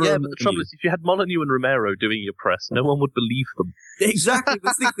 Romero. Yeah, and but the trouble Molyneux. is, if you had Molyneux and Romero doing your press, no one would believe them. Exactly.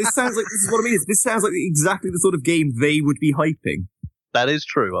 This sounds like, this is what I mean. This sounds like exactly the sort of game they would be hyping. That is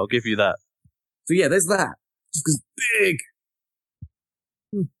true, I'll give you that. So yeah, there's that. Just because big.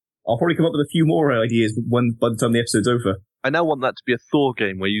 I'll probably come up with a few more ideas by the time the episode's over. I now want that to be a Thor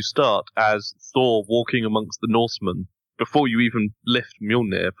game where you start as Thor walking amongst the Norsemen before you even lift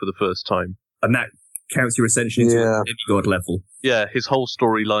Mjolnir for the first time. And that counts your ascension into Yeah. a demigod level. Yeah, his whole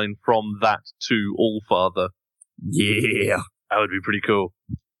storyline from that to Allfather. Yeah. That would be pretty cool.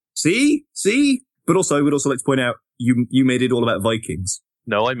 See? But also, I would also like to point out, you made it all about Vikings.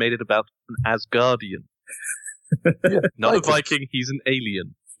 No, I made it about an Asgardian. Not a Viking, he's an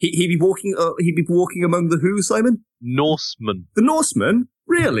alien. He'd be walking. He'd be walking among the who, Simon? Norsemen. The Norsemen?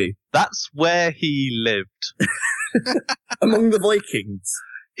 Really? That's where he lived. Among the Vikings?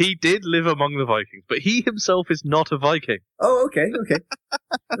 He did live among the Vikings, but he himself is not a Viking. Oh, okay.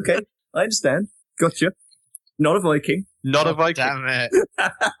 Okay, I understand. Gotcha. Not a Viking. Not a Viking. Damn it.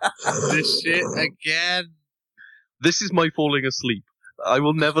 This shit again. This is my falling asleep. I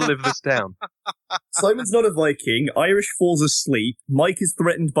will never live this down. Simon's not a Viking. Irish falls asleep. Mike is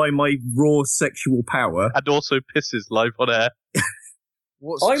threatened by my raw sexual power. And also pisses live on air.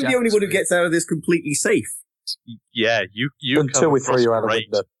 I'm the only one who gets out of this completely safe. Yeah, you Until we throw you out of the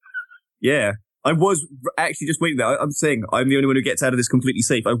window. Yeah. I was actually just waiting there. I'm saying I'm the only one who gets out of this completely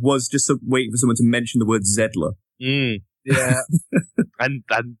safe. I was just waiting for someone to mention the word Zedler. Yeah. and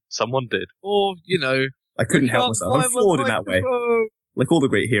someone did. Or, you know. I couldn't help myself. I'm flawed in that way. Like all the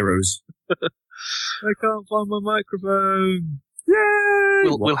great heroes. I can't find my microphone. Yay!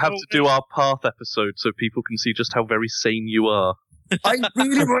 We'll have to do our Path episode so people can see just how very sane you are. I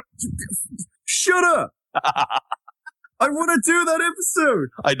really want to... Shut up! I want to do that episode!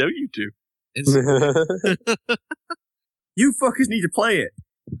 I know you do. You fuckers need to play it.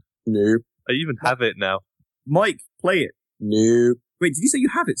 Nope. I even have it now. Mike, play it. Nope. Wait, did you say you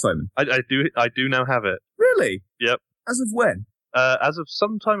have it, Simon? I do now have it. Really? Yep. As of when? As of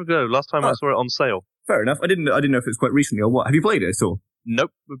some time ago. Last time I saw it on sale. Fair enough. I didn't know if it was quite recently or what. Have you played it at all?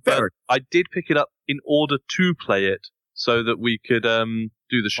 Nope. But Fair. I did pick it up in order to play it so that we could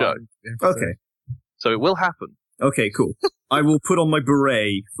do the show. Okay. So it will happen. Okay, cool. I will put on my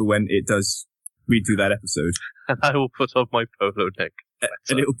beret for when it does we do that episode. And I will put on my polo neck.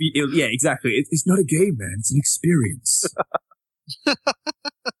 And yeah, exactly. It's not a game, man. It's an experience.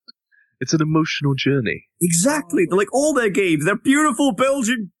 It's an emotional journey. Exactly. They're like all their games. They're beautiful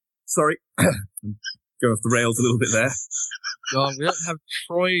Belgian. Sorry. I'm going off the rails a little bit there. God, we don't have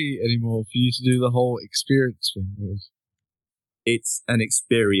Troy anymore for you to do the whole experience thing with. It's an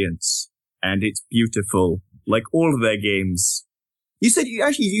experience. And it's beautiful. Like all of their games. You said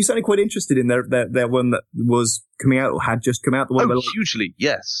you sounded quite interested in their one that was coming out or had just come out. The one hugely,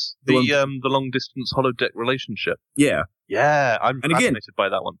 yes. The long distance holodeck relationship. Yeah. Yeah, I'm fascinated by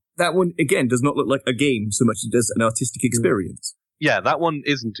that one. That one again does not look like a game so much as it does an artistic experience. Yeah, that one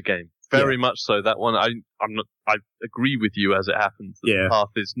isn't a game. Very much so. That one I agree with you as it happens. That The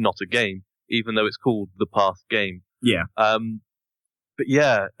Path is not a game, even though it's called the Path game. Yeah. But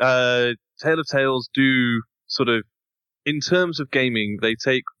yeah, Tale of Tales do sort of, in terms of gaming, they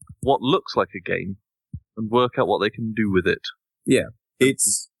take what looks like a game and work out what they can do with it. Yeah.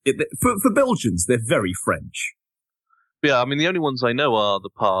 For Belgians, they're very French. Yeah, I mean, the only ones I know are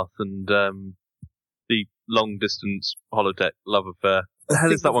The Path and the Long Distance Holodeck Love Affair. What the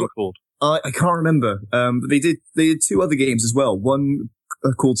hell is that one called? I can't remember. But they did two other games as well. One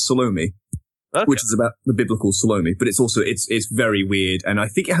called Salome. Okay. Which is about the biblical Salome, but it's very weird, and I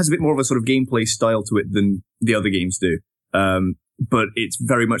think it has a bit more of a sort of gameplay style to it than the other games do. But it's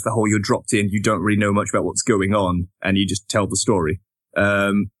very much the whole you're dropped in, you don't really know much about what's going on, and you just tell the story.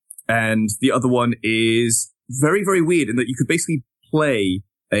 And the other one is very, very weird in that you could basically play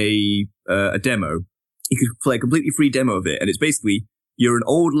a demo. You could play a completely free demo of it, and it's basically you're an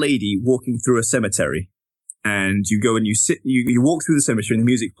old lady walking through a cemetery. And you go and you sit, you walk through the cemetery and the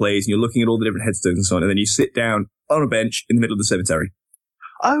music plays and you're looking at all the different headstones and so on. And then you sit down on a bench in the middle of the cemetery.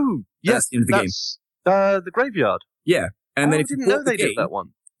 Oh, yes. That's the game. The graveyard. Yeah. And then I if didn't you know they did that one.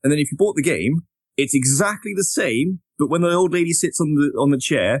 And then if you bought the game, it's exactly the same. But when the old lady sits on the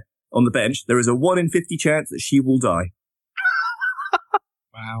chair, on the bench, there is a 1 in 50 chance that she will die.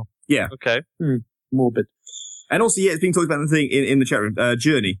 Wow. Yeah. Okay. Morbid. And also, yeah, it's being talked about in the thing in the chat room,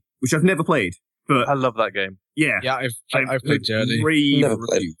 Journey, which I've never played. But I love that game. Yeah. Yeah, I've played Journey. Never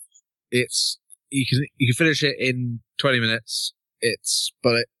played. It's you can finish it in 20 minutes. It's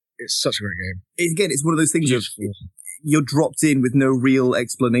such a great game. It's one of those things you're dropped in with no real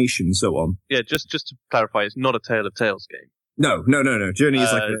explanation and so on. Yeah, just to clarify, it's not a Tale of Tales game. No. Journey is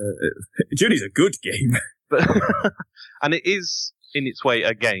Journey's a good game. But and it is in its way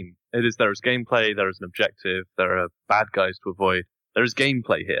a game. There is gameplay, there is an objective, there are bad guys to avoid. There is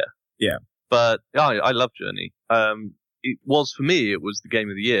gameplay here. Yeah. But I love Journey. It was the game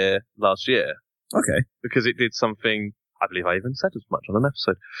of the year last year. Okay. Because it did something, I believe I even said as much on an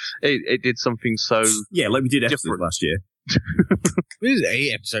episode. It did something so yeah, like we did episode different. last year. We did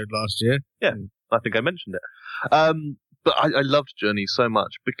an episode last year. Yeah, I think I mentioned it. But I loved Journey so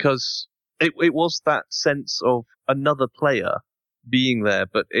much because it was that sense of another player being there,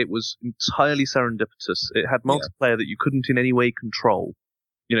 but it was entirely serendipitous. It had multiplayer that you couldn't in any way control.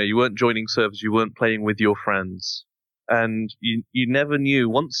 You know, you weren't joining servers, you weren't playing with your friends. and you never knew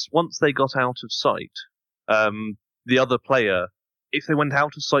once they got out of sight. The other player, if they went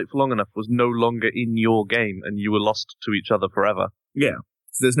out of sight for long enough, was no longer in your game, and you were lost to each other forever. Yeah.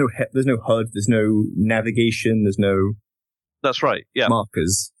 So there's no HUD, there's no navigation, there's no That's right. Yeah.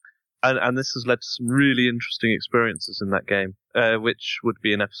 markers. And this has led to some really interesting experiences in that game, which would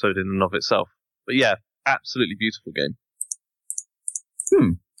be an episode in and of itself. But yeah, absolutely beautiful game.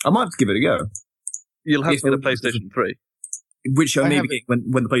 I might have to give it a go. You'll have If to get a it was- PlayStation 3. Which I I maybe haven't- get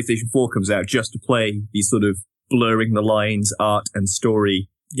when the PlayStation 4 comes out, just to play these sort of blurring the lines, art and story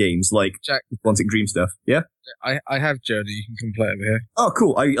games like Jack. Quantic Dream stuff. Yeah? I have Journey. You can come play over here. Oh,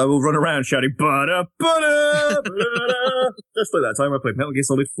 cool. I will run around shouting, "Bada, bada, bada," just like that time I played Metal Gear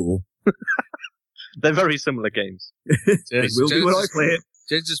Solid 4. They're very similar games. It will be when I play it.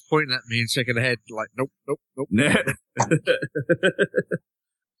 Jen's just pointing at me and shaking her head like, nope, nope, nope.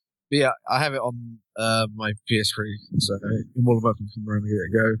 But yeah, I have it on my PS3, so you're more than welcome to come around and give it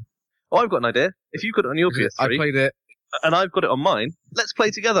a go. Oh, I've got an idea. If you've got it on your PS3, I played it. and I've got it on mine, let's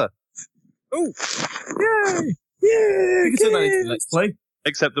play together. Oh, Yay! Yeah! You can turn that into Let's play.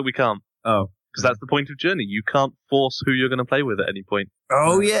 Except that we can't. Oh. Because that's the point of Journey. You can't force who you're going to play with at any point.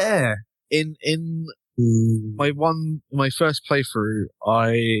 Oh, yeah. in my first playthrough,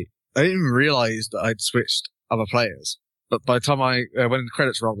 I didn't even realize that I'd switched other players. But by the time when the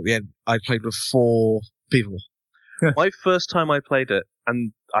credits rolled at the end, I played with 4 people. My first time I played it,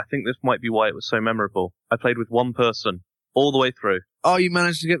 and I think this might be why it was so memorable, I played with one person all the way through. Oh, you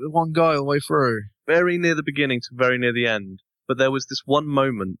managed to get the one guy all the way through. Very near the beginning to very near the end. But there was this one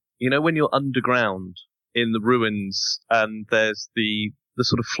moment, you know, when you're underground in the ruins and there's the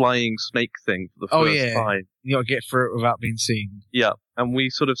sort of flying snake thing for the first time. You got to get through it without being seen. Yeah. And we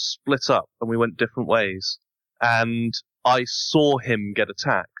sort of split up and we went different ways. And I saw him get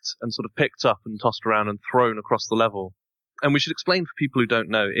attacked and sort of picked up and tossed around and thrown across the level. And we should explain for people who don't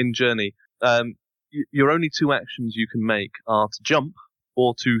know, in Journey, your only 2 actions you can make are to jump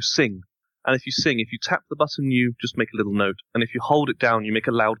or to sing. And if you tap the button, you just make a little note. And if you hold it down, you make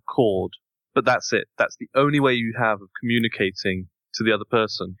a loud chord. But that's it. That's the only way you have of communicating to the other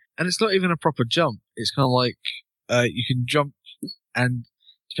person. And it's not even a proper jump. It's kind of like you can jump, and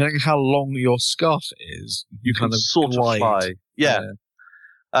depending on how long your scarf is, You kind can of sort glide. of fly. Yeah.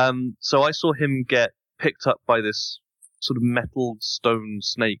 So I saw him get picked up by this sort of metal stone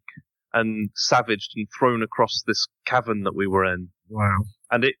snake and savaged and thrown across this cavern that we were in. Wow.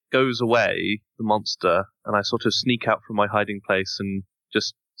 And it goes away, the monster, and I sort of sneak out from my hiding place and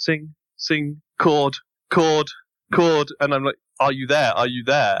just sing, chord, chord, chord. And I'm like, are you there? Are you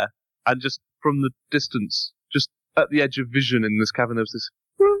there? And just from the distance, just at the edge of vision in this cavern, there was this,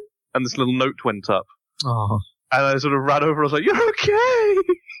 and this little note went up. Oh. And I sort of ran over, I was like, you're okay!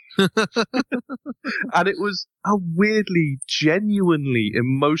 And it was a weirdly, genuinely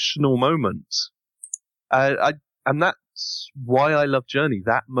emotional moment. And that's why I love Journey.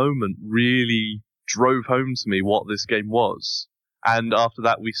 That moment really drove home to me what this game was. And after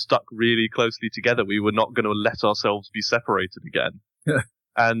that, we stuck really closely together. We were not going to let ourselves be separated again.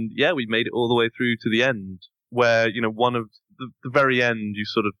 And yeah, we made it all the way through to the end, where, you know, one of the very end, you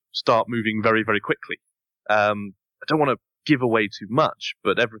sort of start moving very, very quickly. I don't want to give away too much,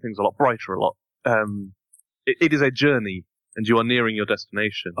 but everything's a lot brighter, a lot. It is a journey, and you are nearing your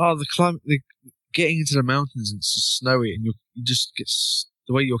destination. Oh, getting into the mountains, it's just snowy, and you just get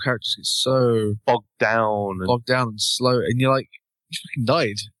the way your characters get so Bogged down. and slow, and you're like, you fucking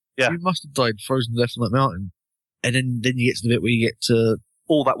died. Yeah. You must have died frozen to death on that mountain. And then you get to the bit where you get to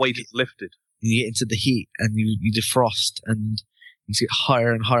All that weight is lifted. you get into the heat and you defrost and you get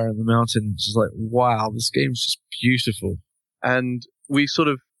higher and higher in the mountain. It's just like, wow, this game's just beautiful. And we sort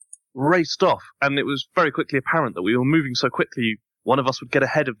of raced off, and it was very quickly apparent that we were moving so quickly, one of us would get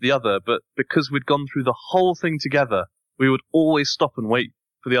ahead of the other, but because we'd gone through the whole thing together, we would always stop and wait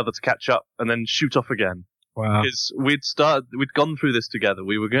for the other to catch up and then shoot off again. Wow. Because we'd gone through this together.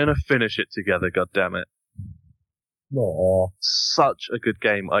 We were going to finish it together, goddammit. Aww. Such a good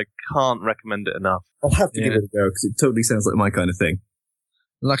game. I can't recommend it enough. I'll have to Yeah. give it a go, because it totally sounds like my kind of thing.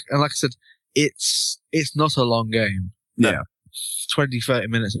 Like I said, it's not a long game. Yeah. 20, 30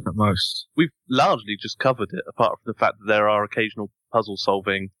 minutes at most. We've largely just covered it, apart from the fact that there are occasional puzzle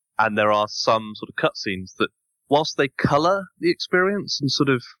solving and there are some sort of cutscenes that, whilst they colour the experience and sort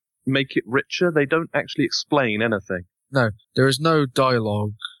of make it richer, they don't actually explain anything. No, there is no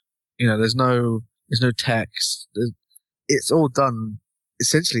dialogue. You know, there's no text. It's all done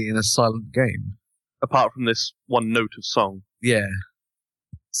essentially in a silent game. Apart from this one note of song. Yeah.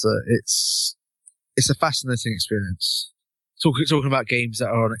 So it's a fascinating experience. Talking about games that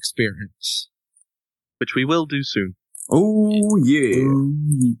are an experience. Which we will do soon. Oh, yeah.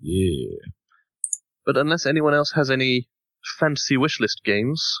 Yeah. But unless anyone else has any fantasy wishlist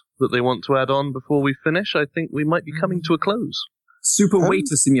games that they want to add on before we finish, I think we might be coming to a close. Super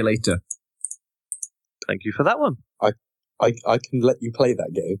Waiter Simulator. Thank you for that one. I can let you play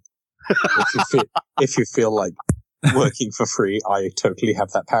that game. if you feel like working for free, I totally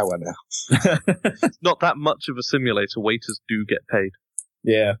have that power now. It's not that much of a simulator. Waiters do get paid.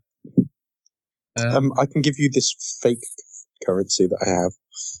 Yeah. I can give you this fake currency that I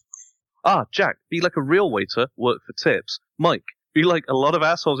have. Jack, be like a real waiter, work for tips. Mike, be like a lot of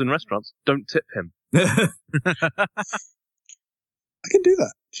assholes in restaurants, don't tip him. I can do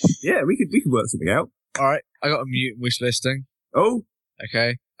that. Yeah, we could work something out. All right, I got a mutant wish listing. Oh,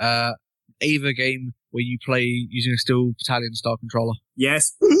 Okay. Ava game where you play using a Steel Battalion style controller.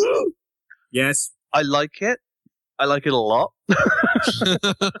 yes. Yes. I like it. I like it a lot.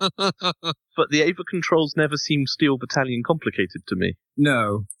 But the Ava controls never seemed Steel Battalion complicated to me.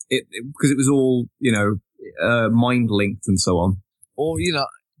 No, because it was all, mind linked and so on. Or,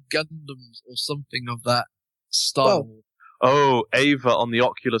 Gundams or something of that style. Oh, Ava on the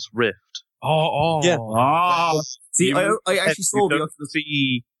Oculus Rift. Yeah. See, I actually saw the Oculus.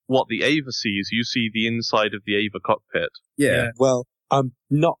 See what the Ava sees. You see the inside of the Ava cockpit. Yeah. Well, I'm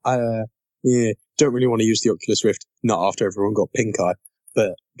not. Don't really want to use the Oculus Rift. Not after everyone got pink eye,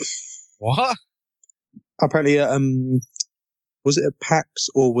 but What? apparently, was it at PAX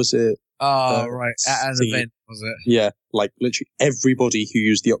or was it? Oh, right. At an the- event, was it? Yeah, like literally everybody who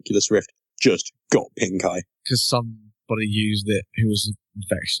used the Oculus Rift just got pink eye. Because somebody used it who was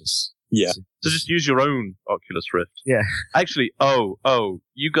infectious. Yeah. So just use your own Oculus Rift. Yeah. Actually,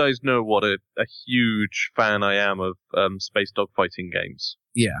 you guys know what a huge fan I am of space dogfighting games.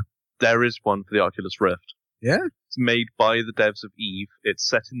 Yeah. There is one for the Oculus Rift. Yeah? It's made by the devs of Eve. It's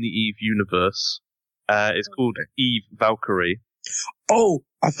set in the Eve universe. It's called Eve Valkyrie. Oh,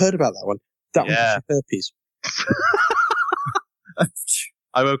 I've heard about that one. That Yeah. one's herpes.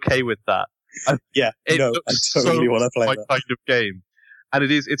 I'm okay with that. Yeah. It no, I looks totally so want to play my that. kind of game. And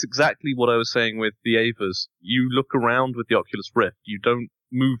it's exactly what I was saying with the Avas. You look around with the Oculus Rift, you don't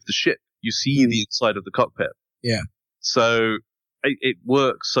move the ship. You see the inside of the cockpit. Yeah. So it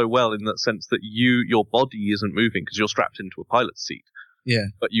works so well in that sense that your body isn't moving because you're strapped into a pilot's seat. Yeah.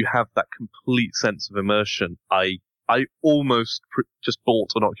 But you have that complete sense of immersion. I almost just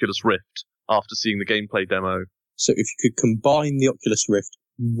bought an Oculus Rift after seeing the gameplay demo. So if you could combine the Oculus Rift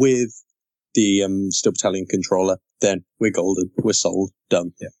with the Steel Battalion controller, then we're golden. We're sold.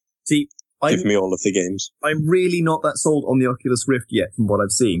 Done. Yeah. See, Give me all of the games. I'm really not that sold on the Oculus Rift yet from what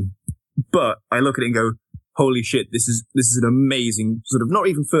I've seen. But I look at it and go, holy shit, this is an amazing sort of, not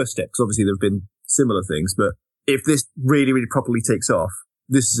even first step, because obviously there have been similar things, but if this really, really properly takes off,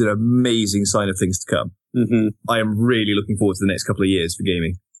 this is an amazing sign of things to come. Mm-hmm. I am really looking forward to the next couple of years for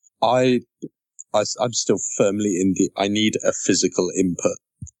gaming. I'm still firmly in the, I need a physical input.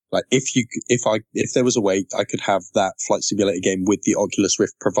 Like if there was a way I could have that flight simulator game with the Oculus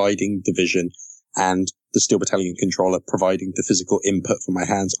Rift providing the vision and the Steel Battalion controller providing the physical input for my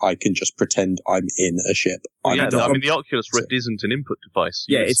hands, I can just pretend I'm in a ship. The Oculus Rift isn't an input device.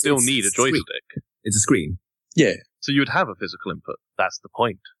 You still need a joystick. It's a screen. Yeah. So you would have a physical input. That's the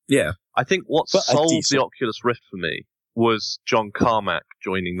point. Yeah. I think what But a solved decent- the Oculus Rift for me was John Carmack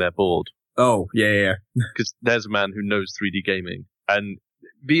joining their board. Oh, yeah. Because there's a man who knows 3D gaming. And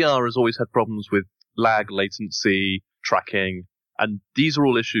VR has always had problems with lag, latency, tracking, and these are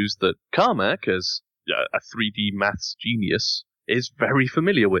all issues that Carmack, as a 3D maths genius, is very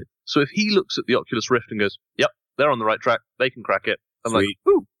familiar with. So if he looks at the Oculus Rift and goes, yep, they're on the right track, they can crack it, I'm Sweet.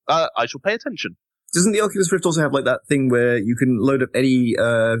 like, ooh, I shall pay attention. Doesn't the Oculus Rift also have like that thing where you can load up any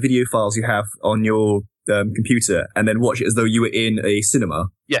video files you have on your computer and then watch it as though you were in a cinema?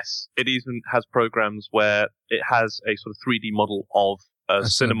 Yes, it even has programs where it has a sort of 3D model of a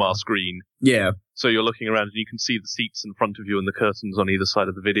cinema screen. Yeah. So you're looking around and you can see the seats in front of you and the curtains on either side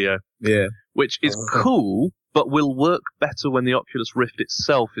of the video. Yeah. Which is cool, but will work better when the Oculus Rift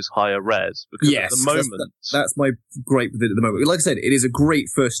itself is higher res. Because at the moment... That's my gripe with it at the moment. Like I said, it is a great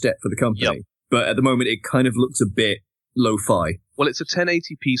first step for the company. Yep. But at the moment, it kind of looks a bit lo-fi. Well, it's a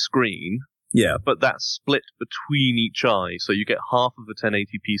 1080p screen, Yeah. but that's split between each eye. So you get half of a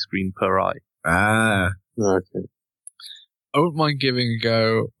 1080p screen per eye. Ah. Okay. I wouldn't mind giving a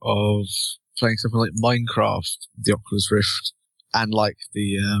go of playing something like Minecraft, the Oculus Rift, and like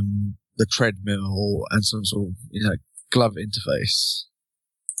the treadmill and some sort of, glove interface.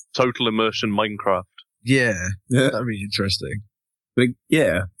 Total immersion Minecraft. Yeah. Yeah. That'd be interesting. But,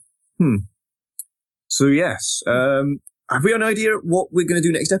 yeah. So, yes. Have we an idea what we're going to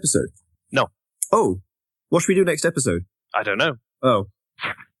do next episode? No. Oh. What should we do next episode? I don't know. Oh,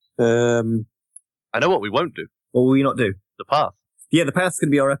 I know what we won't do. what will we not do? The path. Yeah, the path's going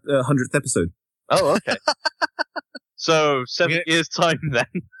to be our 100th episode. Oh, okay. So 7 Yeah. years' time then.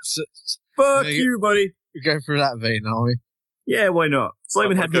 So, Fuck Yeah, you, buddy. we go through that vein, are we? Yeah, why not?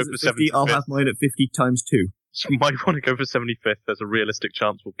 Simon I had go his for at 50, I'll 75th. have mine at 50 times 2. You might want to go for 75th. There's a realistic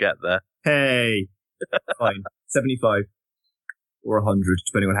chance we'll get there. Hey. Fine. 75. Or 100,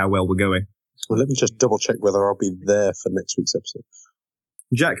 depending on how well we're going. Well, let me just double check whether I'll be there for next week's episode.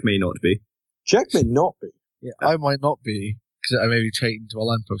 Jack may not be. Jack may not be. Yeah, I might not be, because I may be trading to a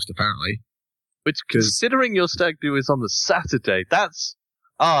lamppost, apparently. Which, considering your stag do is on the Saturday, that's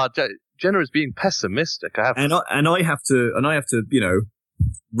Jenna is being pessimistic. I have. And I have to,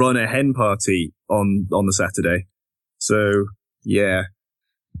 run a hen party on the Saturday. So, yeah.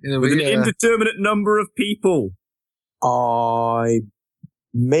 With an indeterminate number of people. I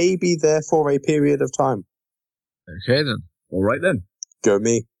may be there for a period of time. Okay, then. All right then. Go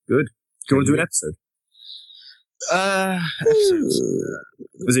me. Good. Do you want to do an episode? Episodes.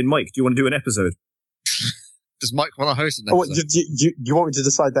 As in, Mike, do you want to do an episode? Does Mike want to host an Oh, episode? do you want me to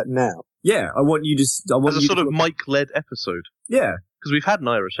decide that now? Yeah, I want you to. As a sort of Mike-led episode. Yeah. Because we've had an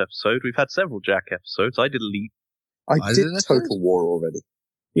Irish episode, we've had several Jack episodes. I did Elite. I I did did an Total War already.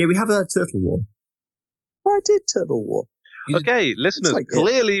 Yeah, we have a Turtle War. I did Total War. You did- Okay, listeners, like it.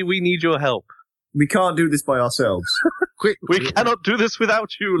 clearly we need your help. We can't do this by ourselves. Quick, We cannot do this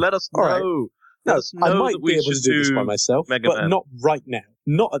without you. Let us know. All right. Let No, us know I might that we be able to should do this by myself, Mega but Man. not right now.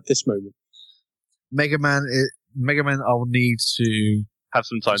 Not at this moment. Mega Man, I'll need to have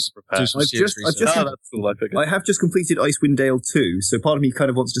some time to prepare. do some I've serious just- I've research. just- Oh, that's cool, I figured. I have just completed Icewind Dale 2, so part of me kind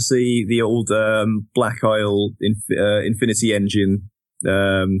of wants to see the old Black Isle Infinity Engine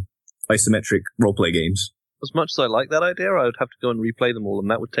isometric roleplay games. As much as I like that idea, I would have to go and replay them all, and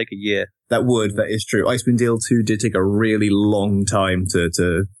that would take a year. That is true. Icewind Dale 2 did take a really long time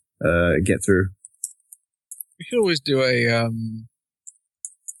to get through. We could always do a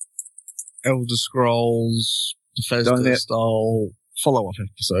Elder Scrolls Done Bethesda it. style follow-up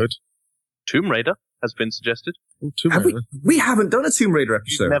episode. Tomb Raider has been suggested. Oh, Tomb Have Raider. we haven't done a Tomb Raider You've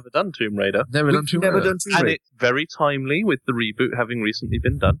episode. never done Tomb Raider. Never done We've Tomb never Raider. done Tomb And Raider. it's very timely with the reboot having recently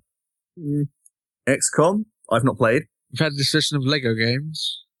been done. XCOM, I've not played. We've had a discussion of Lego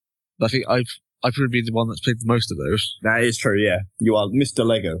games. I think I've probably been the one that's played the most of those. That is true, yeah. You are Mr.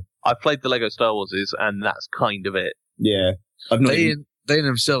 Lego. I've played the Lego Star Warses, and that's kind of it. Yeah. I've not They even- in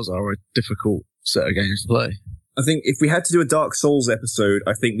themselves are a difficult set of games to play. I think if we had to do a Dark Souls episode,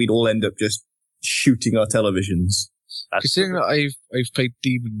 I think we'd all end up just shooting our televisions. That's Considering that I've played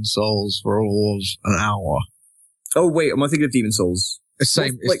Demon Souls for all of an hour. Oh, wait, am I thinking of Demon Souls? It's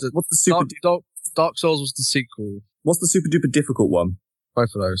same. What's the super Dark Souls was the sequel. what's the super duper difficult one?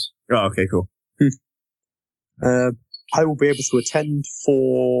 Both of those. Oh, okay, cool. I will be able to attend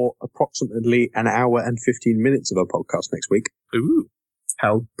for approximately an hour and 15 minutes of a podcast next week. Ooh.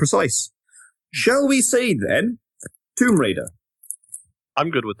 How precise. Shall we say then, Tomb Raider? I'm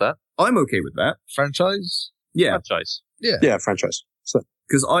good with that. I'm okay with that. Franchise? Yeah, Franchise. Yeah, franchise. So,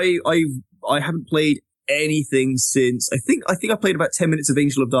 because I haven't played anything since I think I played about 10 minutes of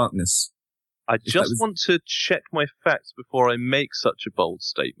Angel of Darkness. I that just was- want to check my facts before I make such a bold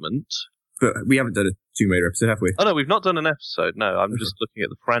statement. But we haven't done a Tomb Raider episode, have we? Oh no, we've not done an episode. No, I'm Okay. just looking at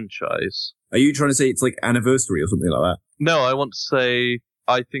the franchise. Are you trying to say it's like anniversary or something like that? No, I want to say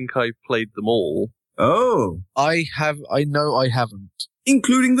I think I've played them all. Oh, I know I haven't.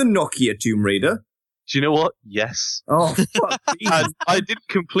 including the Nokia Tomb Raider. Do you know what? Yes. Oh, fuck. And I didn't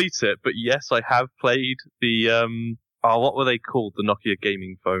complete it, but yes, I have played the what were they called? The Nokia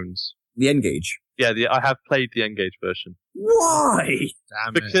gaming phones. The N-Gage. Yeah, I have played the N-Gage version Why?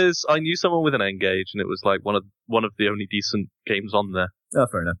 Damn it. because I knew someone with an N-Gage, and it was like one of the only decent games on there. Oh,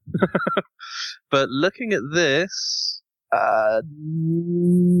 fair enough. But looking at this,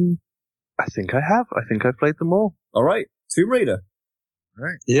 I think I have. I think I've played them all. All right, Tomb Raider.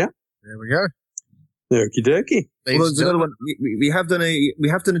 Right. Yeah. There we go. okie dokie. Well, there's another one. We have done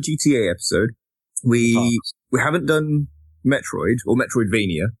a GTA episode. We haven't done Metroid or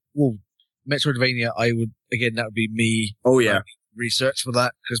Metroidvania. Well, Metroidvania, that would be me. Oh yeah, Research for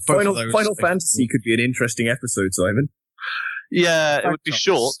that because both Final of those. Final Fantasy could be an interesting episode, Simon. Yeah, it would be Franchise.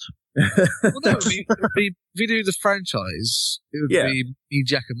 short. Well, no, it would be, if we do the franchise, it would Yeah. be me,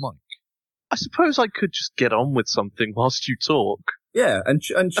 Jack, and Mike. I suppose I could just get on with something whilst you talk. Yeah, and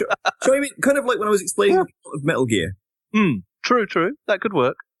show me kind of like when I was explaining the plot of Metal Gear. True. That could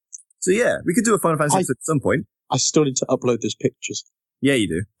work. So yeah, we could do a Final Fantasy I- episode at some point. I still need to upload those pictures. Yeah, you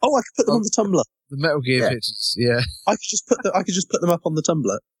do. Oh, I could put them on the Tumblr. The Metal Gear Yeah. pictures, yeah. I could just put them up on the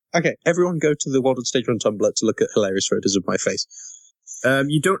Tumblr. Okay, everyone go to the Walden Stage on Tumblr to look at hilarious photos of my face.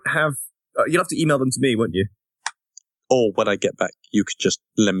 You don't have... you'll have to email them to me, won't you? Or when I get back, you could just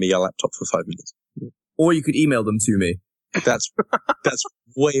lend me your laptop for 5 minutes. Or you could email them to me. That's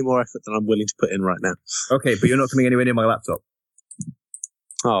way more effort than I'm willing to put in right now. Okay, but you're not coming anywhere near my laptop.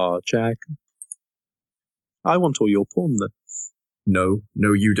 Oh, Jack. I want all your porn, though.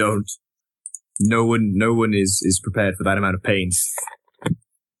 No, you don't. No one is prepared for that amount of pain.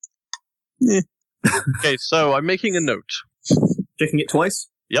 Yeah. Okay, so I'm making a note. Checking it twice?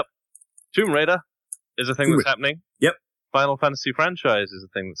 Tomb Raider is a thing that's happening. Yep. Final Fantasy franchise is a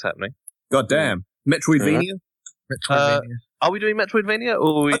thing that's happening. God damn. Metroidvania? Metroidvania. Are we doing Metroidvania?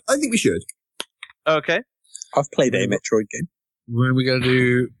 Or are we... I think we should. Okay. I've played a Metroid game. When we going to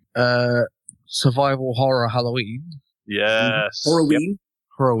do survival horror Halloween? Yes. Halloween?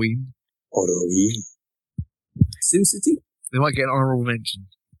 Halloween. SimCity? They might get an honourable mention.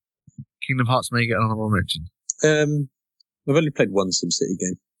 Kingdom Hearts may get an honourable mention. I've only played one SimCity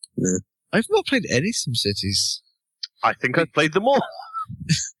game. No. I've not played any SimCities. I think I've played them all.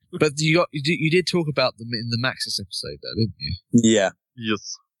 But you did talk about them in the Maxis episode, though, didn't you? Yeah.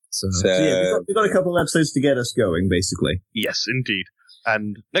 Yes. So Yeah, we've got a couple of episodes to get us going, basically. Yes, indeed.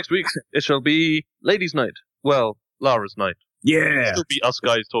 And next week, it shall be Ladies' Night. Well, Lara's Night. Yeah. It'll be us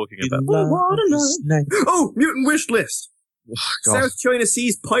guys talking about Oh, Mutant Wish List. oh, God. South China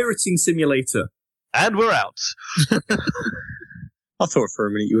Sea's pirating simulator. And we're out. I thought for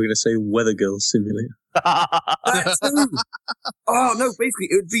a minute you were going to say Weather Girl Simulator. That too. Oh no, basically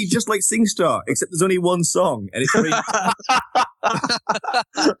it would be just like SingStar, except there's only one song, and it's really...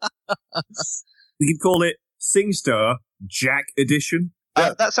 We could call it SingStar Jack Edition.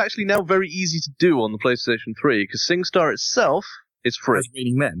 That's actually now very easy to do on the PlayStation 3, because SingStar itself is free. As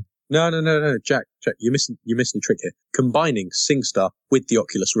Raining Men. No, Jack, you're missing a trick here. Combining SingStar with the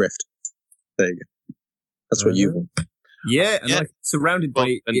Oculus Rift. There you go. That's what you want. Yeah, and like surrounded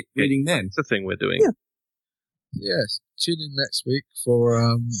by it Raining Men. It's the thing we're doing. Yeah. Yes, tune in next week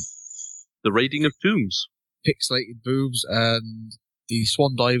for The Raiding of Tombs. pixelated boobs and the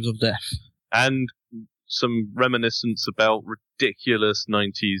swan dives of death. And some reminiscence about ridiculous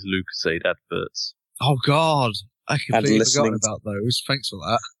 90s LucasAid adverts. Oh, God. I completely listening forgot about those. Thanks for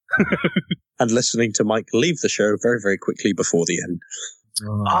that. And listening to Mike leave the show very, very quickly before the end.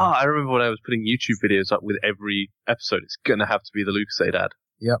 Oh. I remember when I was putting YouTube videos up with every episode, it's going to have to be the LucasAid ad.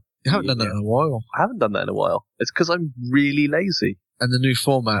 You haven't done that in a while. I haven't done that in a while. It's because I'm really lazy. And the new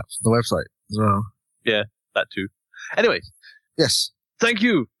format for the website as well. That too. Anyway, Yes. thank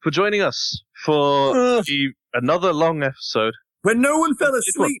you for joining us for another long episode. When no one fell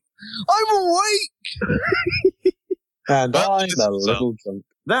asleep. I'm awake! And Well, I'm it's a little drunk.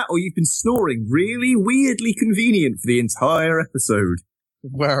 That or you've been snoring really weirdly convenient for the entire episode.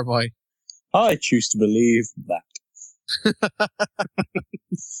 Where am I? I choose to believe that.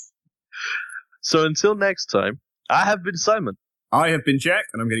 So until next time, I have been Simon. I have been Jack,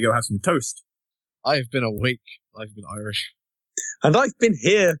 and I'm going to go have some toast. I have been awake. I've been Irish. And I've been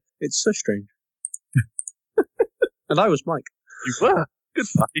here. It's so strange. And I was Mike. You were.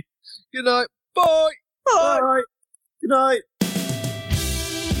 Goodbye. Good night. Bye! Bye. Good night.